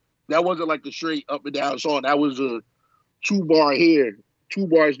 That wasn't like a straight up and down song. That was a 2-bar here, 2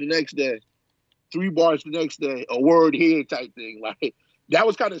 bars the next day, 3 bars the next day, a word here type thing. Like that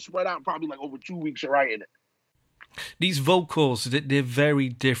was kind of spread out probably like over 2 weeks of writing it. These vocals, they're very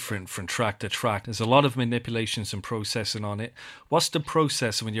different from track to track. There's a lot of manipulations and processing on it. What's the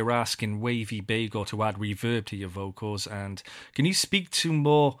process when you're asking Wavy Bagel to add reverb to your vocals? And can you speak to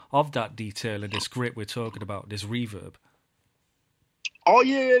more of that detail in this grit we're talking about, this reverb? Oh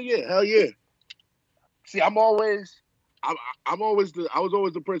yeah, hell yeah. See, I was always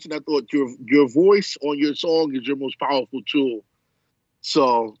the person that thought your voice on your song is your most powerful tool.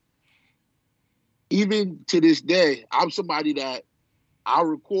 So even to this day, I'm somebody that I'll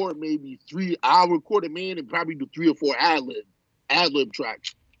record a man and probably do 3 or 4 ad-lib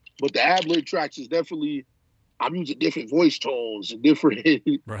tracks. But the ad-lib tracks is definitely, I'm using different voice tones and different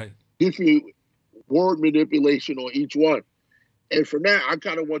word manipulation on each one. And for that,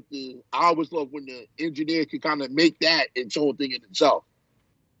 I always love when the engineer can kind of make that its own thing in itself.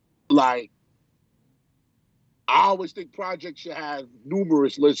 Like, I always think projects should have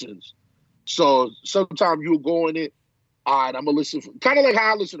numerous listens. So sometimes you'll go in it, all right, I'm going to listen, kind of like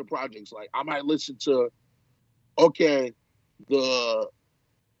how I listen to projects. Like, I might listen to, okay, the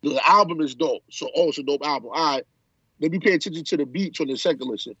album is dope. So, it's a dope album. All right, let me pay attention to the beats on the second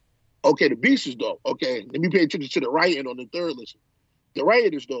listen. Okay, the beats is dope. Okay, let me pay attention to the writing on the third listen. The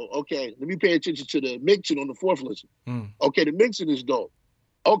writing is dope. Okay, let me pay attention to the mixing on the fourth listen. Okay, the mixing is dope.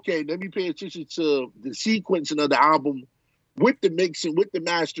 Okay, let me pay attention to the sequencing of the album with the mixing, with the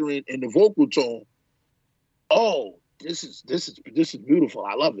mastering, and the vocal tone. Oh, this is beautiful.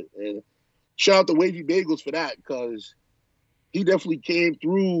 I love it. And shout out to Wavy Bagels for that, because he definitely came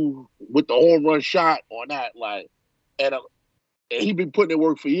through with the home run shot on that. Like, and he been putting in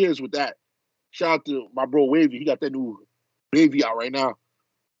work for years with that. Shout out to my bro Wavy. He got that new Wavy out right now.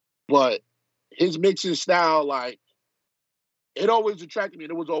 But his mixing style, like, it always attracted me,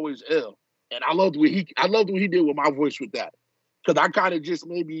 and it was always ill. And I loved what he did with my voice with that. Because I kind of just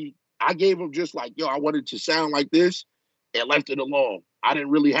I gave him just like, yo, I wanted to sound like this and left it alone. I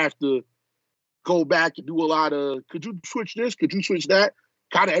didn't really have to go back and do a lot of, could you switch this? Could you switch that?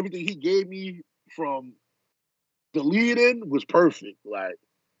 Kind of everything he gave me from the lead-in was perfect. Like,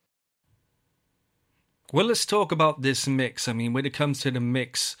 well, let's talk about this mix. I mean, when it comes to the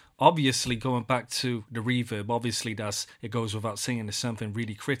mix, obviously going back to the reverb, obviously it goes without saying there's something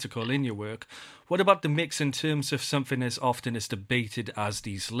really critical in your work. What about the mix in terms of something as often as debated as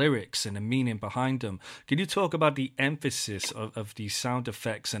these lyrics and the meaning behind them? Can you talk about the emphasis of these sound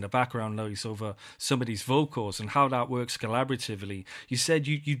effects and the background noise over some of these vocals and how that works collaboratively? You said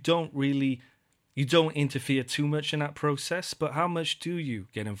you don't interfere too much in that process, but how much do you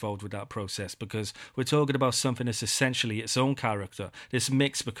get involved with that process? Because we're talking about something that's essentially its own character. This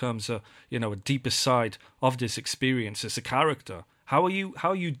mix becomes a deeper side of this experience as a character. How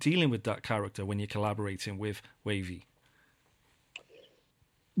are you dealing with that character when you're collaborating with Wavy?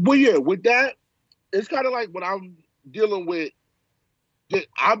 Well, yeah, with that, it's kind of like when I'm dealing with.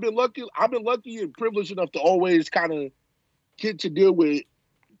 I've been lucky and privileged enough to always kind of get to deal with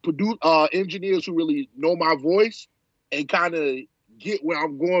engineers who really know my voice and kind of get where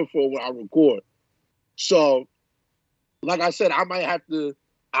I'm going for when I record. So, like I said,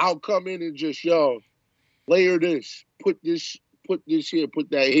 I'll come in and just, layer this, put this here, put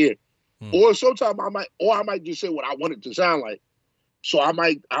that here. Or sometimes I might just say what I want it to sound like. So I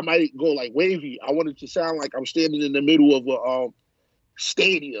might go like Wavy. I want it to sound like I'm standing in the middle of a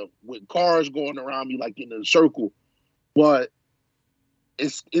stadium with cars going around me like in a circle. But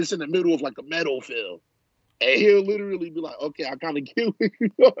it's in the middle of like a meadow field. And he'll literally be like, okay, I kind of get what you're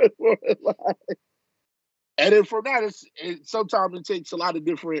going for. Like, and then from that, sometimes it takes a lot of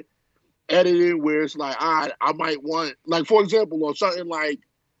different editing where it's like, I might want, like, for example, on something like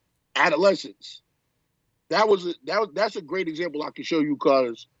Adolescence. That's a great example I can show you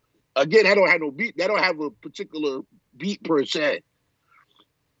because, again, that don't have no beat. That don't have a particular beat per se.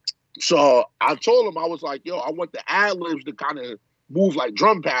 So I told him, I was like, yo, I want the ad-libs to kind of move like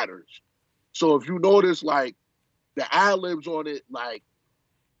drum patterns. So if you notice, like, the ad-libs on it, like,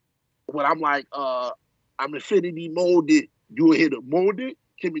 when I'm like, I'm infinity molded, you hit a molded,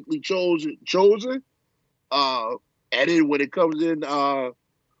 chemically chosen. And then when it comes in, Thor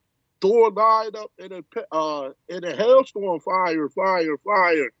lined up in a hailstorm, fire.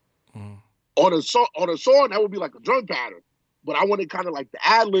 On a song, that would be like a drum pattern. But I wanted kind of like the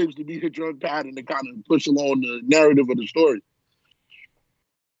ad-libs to be the drum pattern to kind of push along the narrative of the story.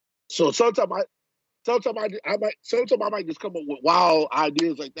 So sometimes I might just come up with wild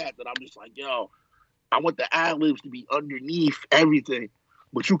ideas like that I'm just like, yo, I want the ad-libs to be underneath everything,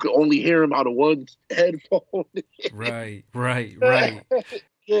 but you can only hear them out of one headphone. Right.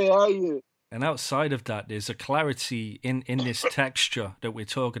 Yeah. And outside of that, there's a clarity in this texture that we're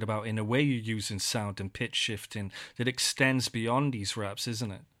talking about, in the way you're using sound and pitch shifting that extends beyond these raps,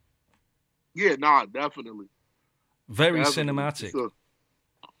 isn't it? Yeah, nah, definitely. Very cinematic. Sure.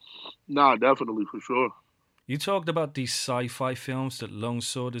 Nah, definitely, for sure. You talked about these sci-fi films that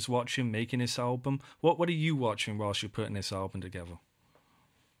Longsword is watching, making this album. What are you watching whilst you're putting this album together?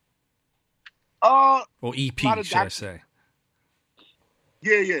 Or EP, should I say?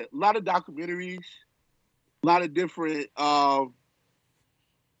 Yeah. A lot of documentaries, a lot of different 90s,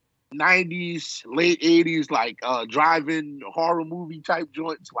 late 80s, like drive-in horror movie type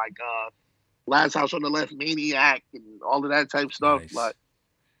joints, like Last House on the Left, Maniac, and all of that type stuff. Nice. Like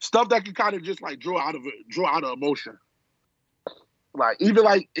stuff that can kind of just like draw out of emotion. Like even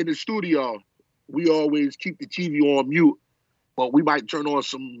like in the studio, we always keep the TV on mute, but we might turn on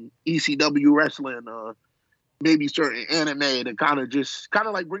some ECW wrestling, maybe certain anime to kind of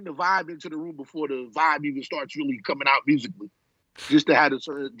like bring the vibe into the room before the vibe even starts really coming out musically, just to have a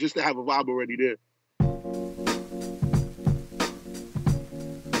vibe already there.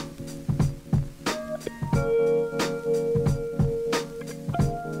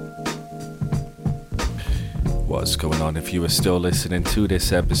 What's going on? If you are still listening to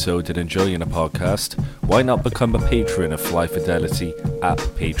this episode and enjoying the podcast, why not become a patron of Fly Fidelity at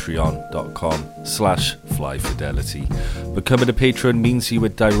patreon.com/flyfidelity. Becoming a patron means you are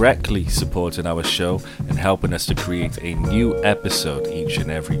directly supporting our show and helping us to create a new episode each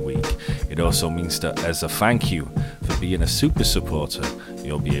and every week. It also means that as a thank you for being a super supporter,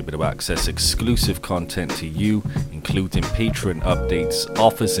 you'll be able to access exclusive content to you, including patron updates,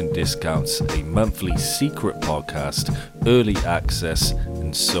 offers and discounts, a monthly secret podcast, early access,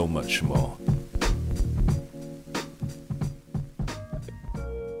 and so much more.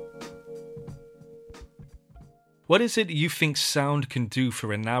 What is it you think sound can do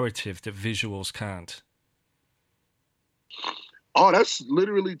for a narrative that visuals can't? Oh, that's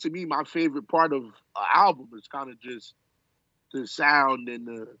literally, to me, my favorite part of an album is kind of just the sound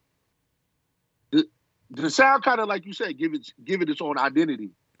and the sound, kind of like you said, give it its own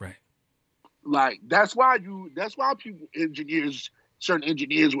identity. Right. Like that's why people, certain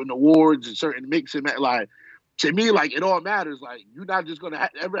engineers win awards and certain mixing, like, to me, like, it all matters. Like, you're not just gonna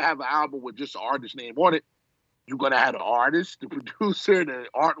ever have an album with just the artist name on it. You're gonna have the artist, the producer, the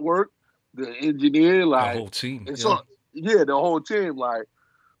artwork, the engineer, like the whole team. And so, the whole team, like,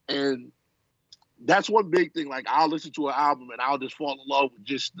 and that's one big thing. Like, I'll listen to an album and I'll just fall in love with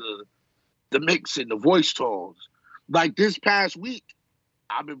just the mix and the voice tones. Like this past week,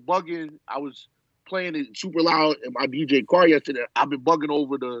 I've been bugging. I was playing it super loud in my DJ car yesterday. I've been bugging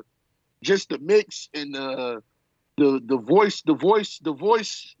over the mix and the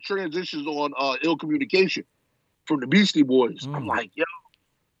voice transitions on Ill Communication from the Beastie Boys. I'm like,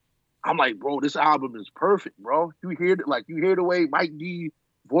 bro, this album is perfect, bro. You hear it, like, you hear the way Mike D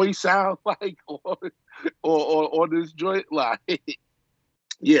voice sound like or this joint, like,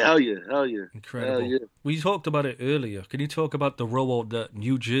 yeah, hell yeah. Incredible. Hell yeah. We talked about it earlier. Can you talk about the role that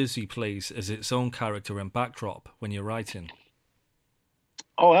New Jersey plays as its own character and backdrop when you're writing?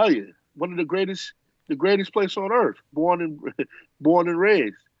 Oh, hell yeah. One of the greatest place on earth, born and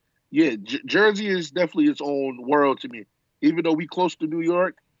raised. Yeah, Jersey is definitely its own world to me. Even though we close to New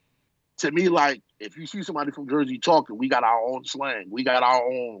York, to me, like, if you see somebody from Jersey talking, we got our own slang. We got our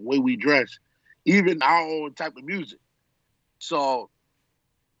own way we dress, even our own type of music. So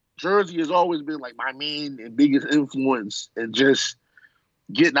Jersey has always been like my main and biggest influence in just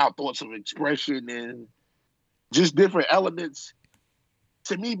getting out thoughts of expression and just different elements.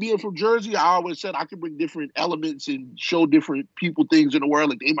 To me, being from Jersey, I always said I can bring different elements and show different people things in the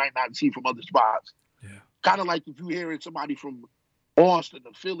world that they might not see from other spots. Yeah. Kind of like if you're hearing somebody from Boston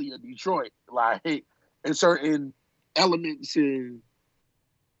or Philly or Detroit, like, and certain elements and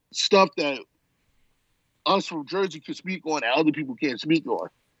stuff that us from Jersey can speak on that other people can't speak on.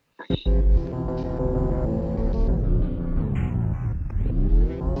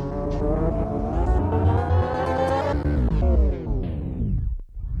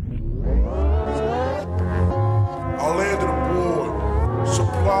 I landed aboard,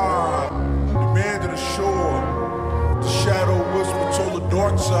 supply, demand of the shore. The shadow whisper told the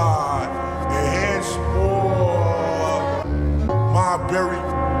dark side, enhance more. My berry,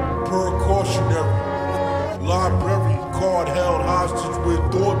 precautionary. Library card held hostage where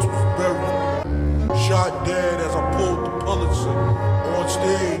thoughts was buried. Shot dead as I pulled the Pulitzer on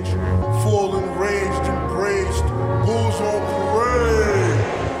stage. Full enraged, embraced, bulls on parade.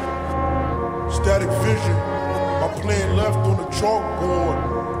 Static vision, my plan left on the chalkboard.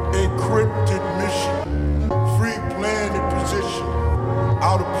 Encrypted mission, free plan in position.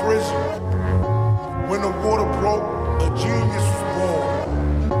 Out of prison, when the water broke, a genius was born.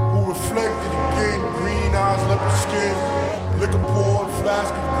 Who reflected again, green eyes, leopard skin, liquor poured,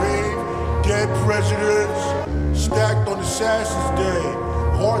 flask of grave, dead presidents, stacked on Assassin's Day,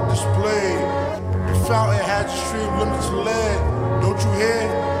 heart displayed. The fountain had stream limits of lead, don't you hear?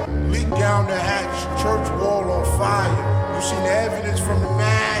 Leak down the hatch, church wall on fire. You seen the evidence from the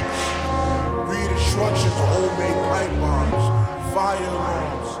match. Read instructions of homemade pipe bombs, fire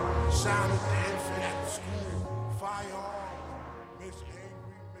alarms, sound of the infant at the school, firearm, Miss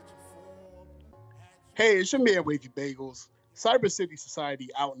Angry, Miss Informed. Hey, it's your man Wavy Bagels, Cyber City Society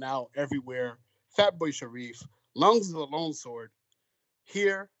out and out everywhere, Fatboy Sharif, Lungs of the Lone Sword,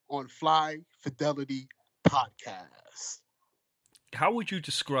 here on Fly Fidelity Podcast. How would you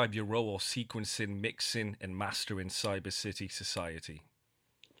describe your role of sequencing, mixing, and mastering Cyber City Society?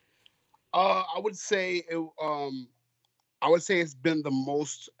 I would say it's been the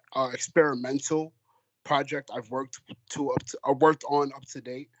most experimental project I've worked on up to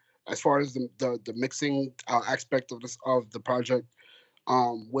date, as far as the mixing aspect of the project.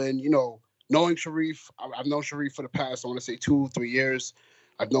 When knowing Sharif, I've known Sharif for the past, I want to say 2-3 years.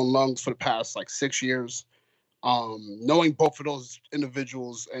 I've known Lungs for the past like 6 years. Knowing both of those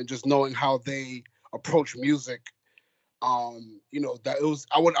individuals and just knowing how they approach music, that it was,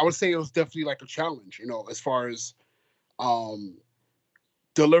 I would say it was definitely like a challenge, as far as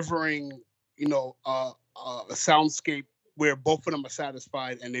delivering, a soundscape where both of them are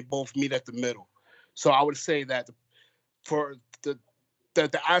satisfied and they both meet at the middle. So I would say that for the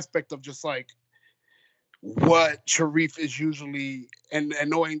aspect of just like what Sharif is usually, and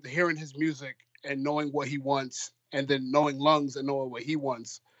hearing his music and knowing what he wants, and then knowing Lungs and knowing what he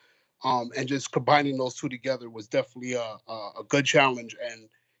wants, and just combining those two together was definitely a good challenge. And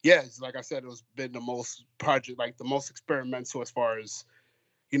yeah, it's like I said, it was been the most experimental as far as,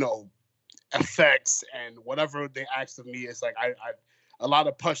 you know, effects and whatever they asked of me. It's like I a lot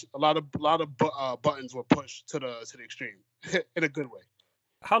of buttons were pushed to the extreme in a good way.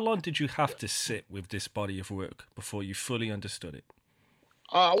 How long did you have to sit with this body of work before you fully understood it?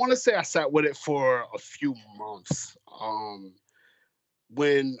 I want to say I sat with it for a few months.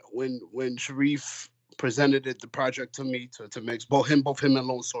 When Sharif presented the project to me to mix both him and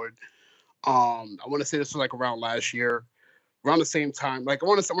Lone Sword. I want to say this was like around last year, around the same time. Like I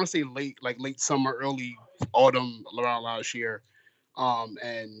want to say late summer, early autumn, around last year.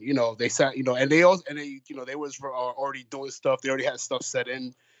 And you know they sat, you know, and they you know they was already doing stuff. They already had stuff set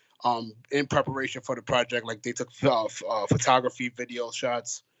in preparation for the project. Like they took photography, video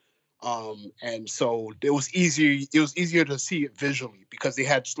shots. And so it was easier to see it visually because they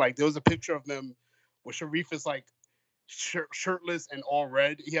had like there was a picture of them where Sharif is like shirtless and all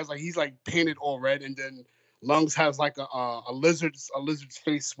red. He's like painted all red, and then Lungs has like a lizard's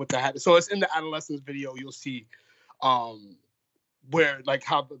face with the hat. So it's in the Adolescence video. You'll see where like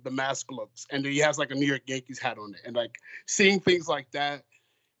how the mask looks, and then he has like a New York Yankees hat on it, and like seeing things like that,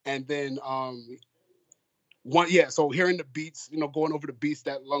 and then so hearing the beats, you know, going over the beats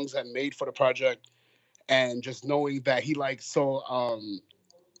that Lungs had made for the project, and just knowing that he like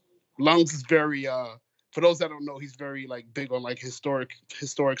Lungs is very for those that don't know, he's very like big on like historic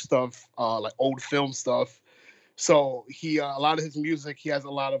stuff, like old film stuff. So he a lot of his music, he has a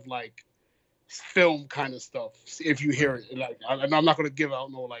lot of like film kind of stuff. If you hear it, like I'm not gonna give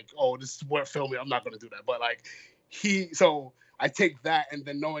out no like, oh, this is what filming. I'm not gonna do that. But like so I take that, and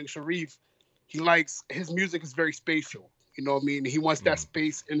then knowing Sharif, he likes his music is very spatial. You know what I mean? He wants that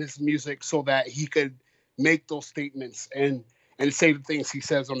space in his music so that he could make those statements and say the things he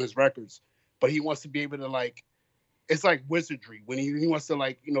says on his records. But he wants to be able to like, it's like wizardry when he wants to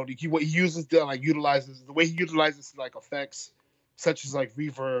like, you know, what he uses to like the way he utilizes like effects such as like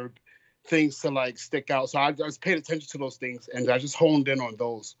reverb, things to like stick out. So I just paid attention to those things and I just honed in on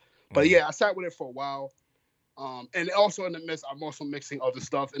those. But yeah, I sat with it for a while. And also in the midst, I'm also mixing other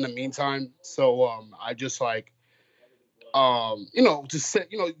stuff in the meantime. So I just like, you know, just sit,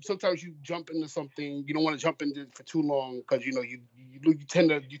 you know, sometimes you jump into something, you don't want to jump into it for too long because, you know, you tend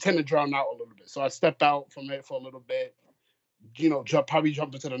to drown out a little bit. So I step out from it for a little bit, you know, probably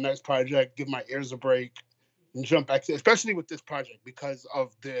jump into the next project, give my ears a break, and jump back to, especially with this project because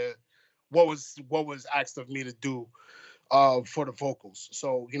of what was asked of me to do for the vocals.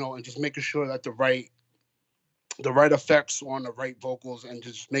 So, you know, and just making sure that the right effects on the right vocals, and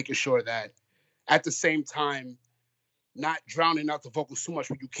just making sure that at the same time, not drowning out the vocals too much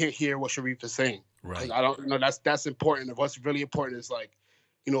when you can't hear what Sharif is saying. Right. I don't, you know, that's important. And what's really important is like,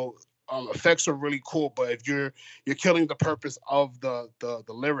 you know, effects are really cool, but if you're killing the purpose of the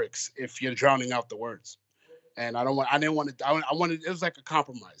lyrics if you're drowning out the words. And I wanted, it was like a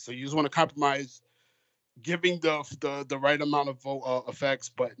compromise. So you just want to compromise, giving the right amount of effects,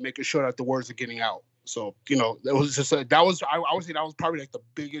 but making sure that the words are getting out. So, you know, it was just I would say that was probably like the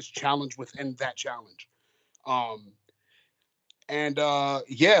biggest challenge within that challenge.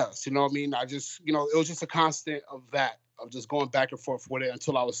 Yes, you know what I mean? I just, you know, it was just a constant of just going back and forth with it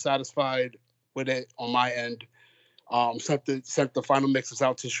until I was satisfied with it on my end. Sent the final mixes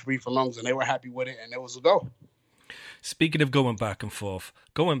out to Sharif and Lungs, and they were happy with it, and it was a go. Speaking of going back and forth,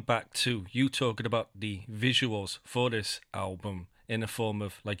 going back to you talking about the visuals for this album in the form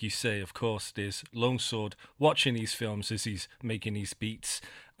of, like you say, of course, there's Lone Sword watching these films as he's making these beats,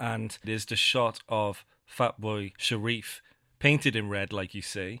 and there's the shot of Fatboy Sharif painted in red, like you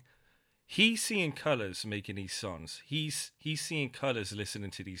say. He's seeing colors making these songs. He's seeing colors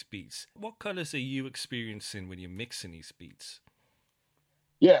listening to these beats. What colors are you experiencing when you're mixing these beats?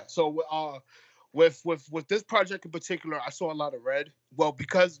 Yeah, so with this project in particular, I saw a lot of red.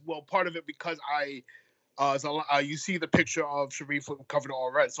 Part of it because you see the picture of Sharif covered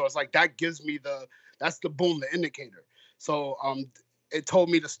all red. So it's like that gives me that's the boom, the indicator. So it told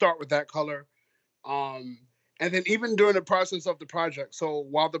me to start with that color. And then even during the process of the project, so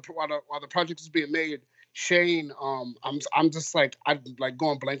while the project is being made, Shane, I'm just like, I'm like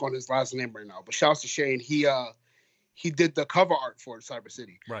going blank on his last name right now, but shouts to Shane. He did the cover art for Cyber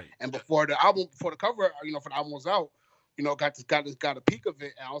City, right? And before the cover, you know, for the album was out, you know, got a peek of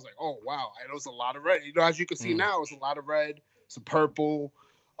it, and I was like, oh wow, and it was a lot of red. You know, as you can see now, it's a lot of red, some purple,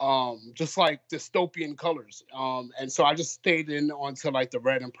 just like dystopian colors. And so I just stayed in onto like the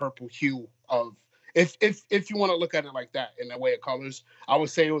red and purple hue of. If you want to look at it like that in the way of colors, I would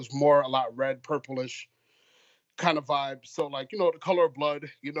say it was more a lot red, purplish kind of vibe. So like, you know, the color of blood,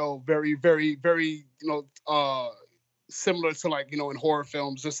 you know, very, very, very, you know, similar to like, you know, in horror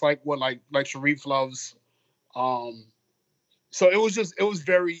films, just like what like Sharif loves. So it was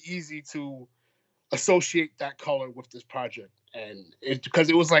very easy to associate that color with this project, and because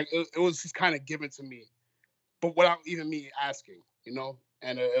it was like it was just kind of given to me, but without even me asking, you know,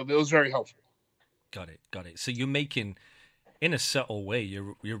 and it was very helpful. Got it. So you're making, in a subtle way,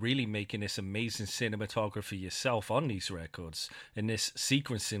 you're really making this amazing cinematography yourself on these records, and this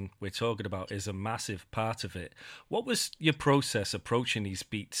sequencing we're talking about is a massive part of it. What was your process approaching these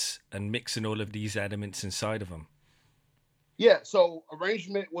beats and mixing all of these elements inside of them? Yeah, so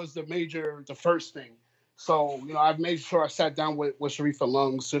arrangement was the first thing. So, you know, I've made sure I sat down with Sharifa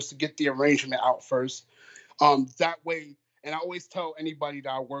Lungs just to get the arrangement out first. That way, and I always tell anybody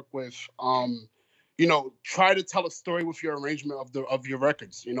that I work with, you know, try to tell a story with your arrangement of your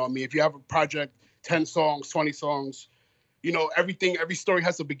records. You know what I mean? If you have a project, 10 songs, 20 songs, you know, every story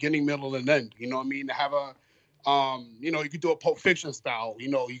has a beginning, middle, and end. You know what I mean? To have a, you know, you could do a Pulp Fiction style. You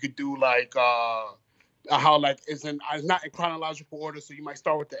know, you could do like, how like it's not in chronological order, so you might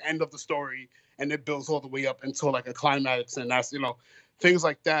start with the end of the story and it builds all the way up until like a climax, and that's, you know, things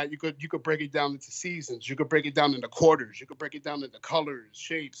like that. You could break it down into seasons, you could break it down into quarters, you could break it down into colors,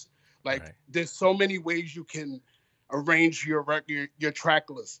 shapes. Like right. There's so many ways you can arrange your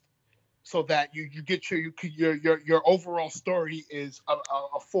track list so that you get your overall story is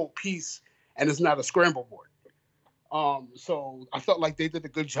a full piece and it's not a scramble board. So I felt like they did a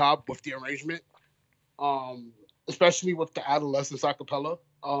good job with the arrangement. Especially with the Adolescence acapella,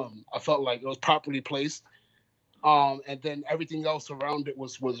 I felt like it was properly placed, and then everything else around it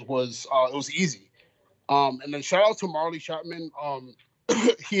was it was easy. And then shout out to Marley Chapman.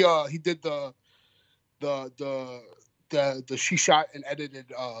 He did the she shot and edited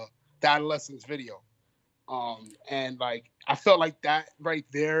the Adolescence video, and like I felt like that right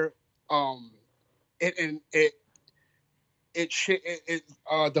there, it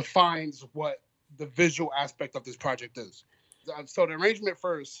defines what the visual aspect of this project is. So the arrangement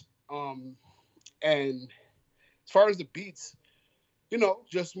first, and as far as the beats, you know,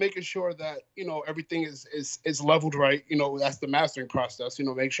 just making sure that, you know, everything is leveled right. You know, that's the mastering process. You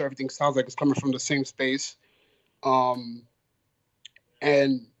know, make sure everything sounds like it's coming from the same space. And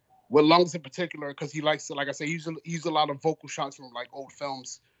with Lungs in particular, because he likes to, like I say, he used a lot of vocal shots from like old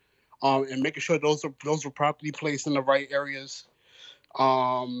films, and making sure those are properly placed in the right areas.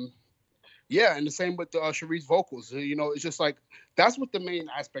 Yeah, and the same with Sharif's vocals. You know, it's just like, that's what the main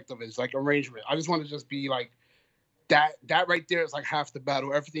aspect of it is, like arrangement. I just want to just be like, that right there is like half the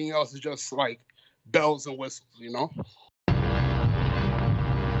battle. Everything else is just like bells and whistles, you know?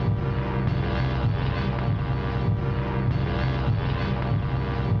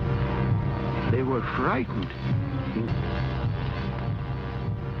 They were frightened.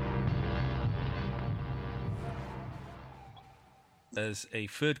 As a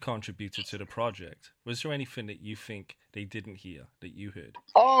third contributor to the project, was there anything that you think they didn't hear that you heard?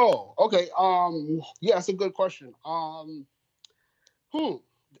 Oh, okay. Yeah, that's a good question.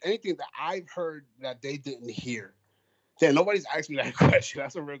 Anything that I've heard that they didn't hear? Yeah, nobody's asked me that question.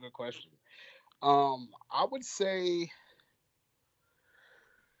 That's a real good question. I would say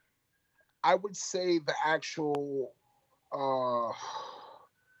the actual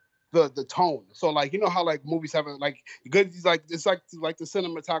the tone. So like, you know how like movies have like good, it's like the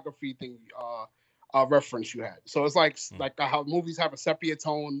cinematography thing reference you had. So it's like how movies have a sepia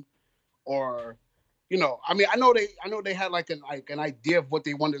tone, or, you know, I mean, I know they had like an idea of what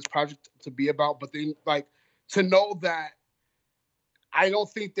they wanted this project to be about, but they like to know that I don't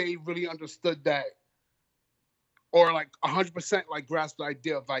think they really understood that, or like 100% like grasped the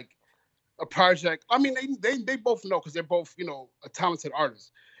idea of like a project. I mean, they both know, because they're both, you know, a talented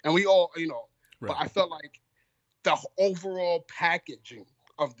artist. And we all, you know, right. But I felt like the overall packaging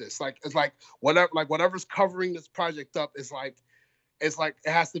of this, like, it's like whatever's covering this project up is like, it's like, it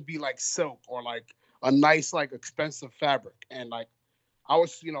has to be like silk or like a nice, like expensive fabric. And like,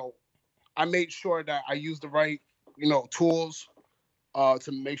 I made sure that I used the right, you know, tools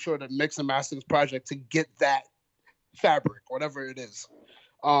to make sure to mix and master this project to get that fabric, whatever it is.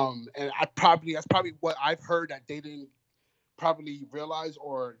 And that's probably what I've heard that they didn't probably realize,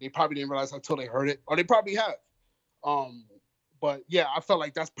 or they probably didn't realize until they heard it, or they probably have. But yeah, I felt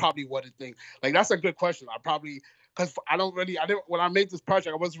like that's probably what it thing. Like, that's a good question. Because when I made this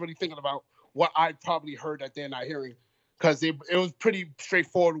project, I wasn't really thinking about what I probably heard that they're not hearing, because it was pretty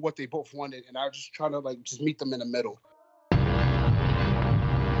straightforward what they both wanted, and I was just trying to like just meet them in the middle.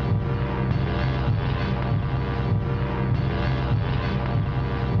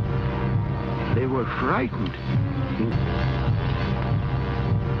 They were frightened.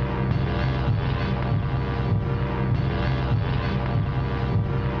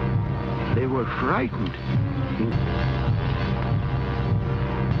 They were frightened.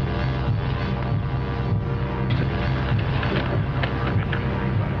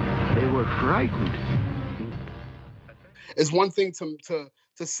 They were frightened. It's one thing to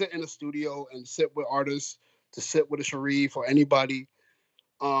sit in a studio and sit with artists, to sit with a Sharif or anybody,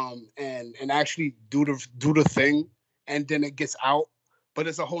 and actually do the thing, and then it gets out. But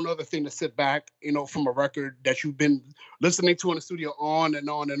it's a whole nother thing to sit back, you know, from a record that you've been listening to in the studio on and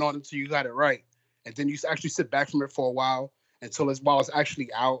on and on until you got it right. And then you actually sit back from it for a while until it's actually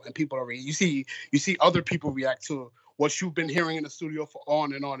out and people are you see other people react to what you've been hearing in the studio for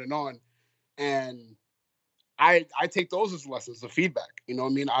on and on and on. And I take those as lessons of feedback. You know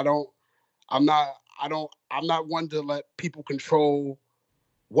what I mean? I'm not one to let people control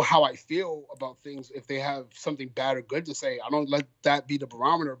how I feel about things. If they have something bad or good to say, I don't let that be the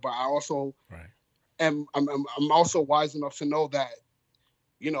barometer. But I also I'm also wise enough to know that,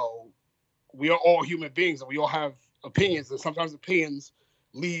 you know, we are all human beings and we all have opinions, and sometimes opinions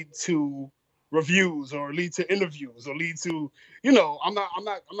lead to reviews or lead to interviews or lead to, you know, I'm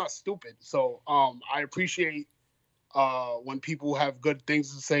not stupid. So I appreciate when people have good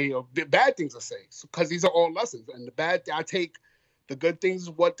things to say or bad things to say, because these are all lessons. And I take the good things,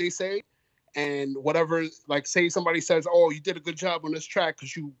 what they say, and whatever, like say somebody says, oh, you did a good job on this track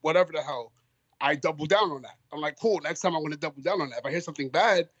because you, whatever the hell, I double down on that. I'm like, cool, next time I'm going to double down on that. If I hear something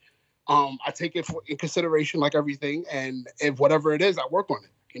bad, I take it in consideration like everything. And if whatever it is, I work on it.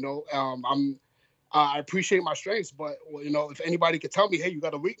 You know, I appreciate my strengths, but, you know, if anybody could tell me, hey, you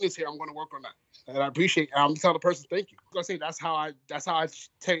got a weakness here, I'm going to work on that. And I appreciate it. I'm going to tell the person, thank you. I say that's how I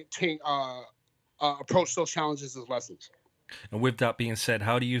approach those challenges as lessons. And with that being said,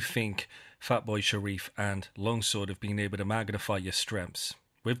 how do you think Fatboy Sharif and Longsword have been able to magnify your strengths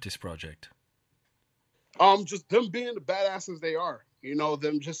with this project? Just them being the badasses they are, you know,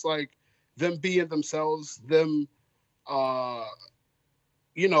 them just like them being themselves, them,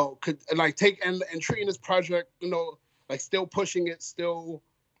 you know, and treating this project, you know, like still pushing it, still,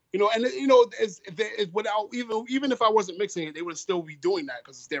 you know, and you know, it's without even if I wasn't mixing it, they would still be doing that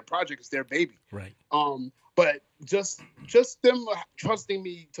because it's their project, it's their baby, right? But just them trusting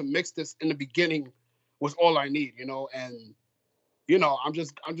me to mix this in the beginning was all I need, you know, and you know, I'm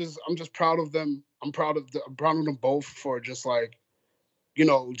just proud of them. I'm proud of them both for just like, you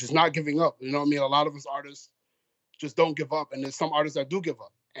know, just not giving up. You know what I mean? A lot of us artists just don't give up, and there's some artists that do give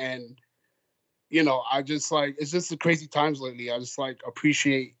up. And you know, I just like, it's just the crazy times lately. I just like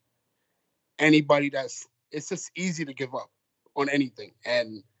appreciate anybody it's just easy to give up on anything,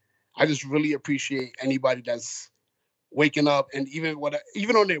 and I just really appreciate anybody that's waking up and even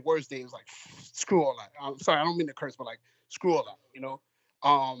on their worst days, like screw all that. I'm sorry, I don't mean to curse, but like screw all that, you know.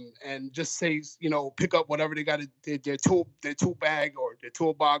 And just say, you know, pick up whatever they got their tool bag or their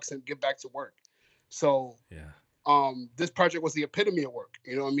toolbox and get back to work. So yeah, this project was the epitome of work.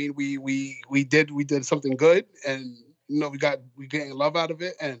 You know what I mean? We did something good, and you know, we getting love out of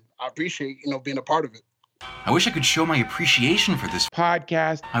it, and I appreciate, you know, being a part of it. I wish I could show my appreciation for this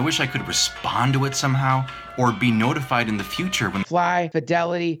podcast. I wish I could respond to it somehow, or be notified in the future when Fly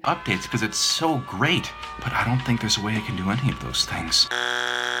Fidelity updates, because it's so great. But I don't think there's a way I can do any of those things.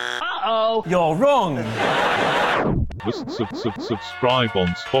 Uh-oh. You're wrong. Subscribe on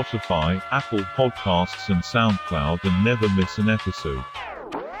Spotify, Apple Podcasts and SoundCloud and never miss an episode.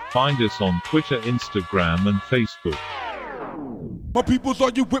 Find us on Twitter, Instagram and Facebook. My peoples, are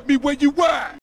you with me where you at?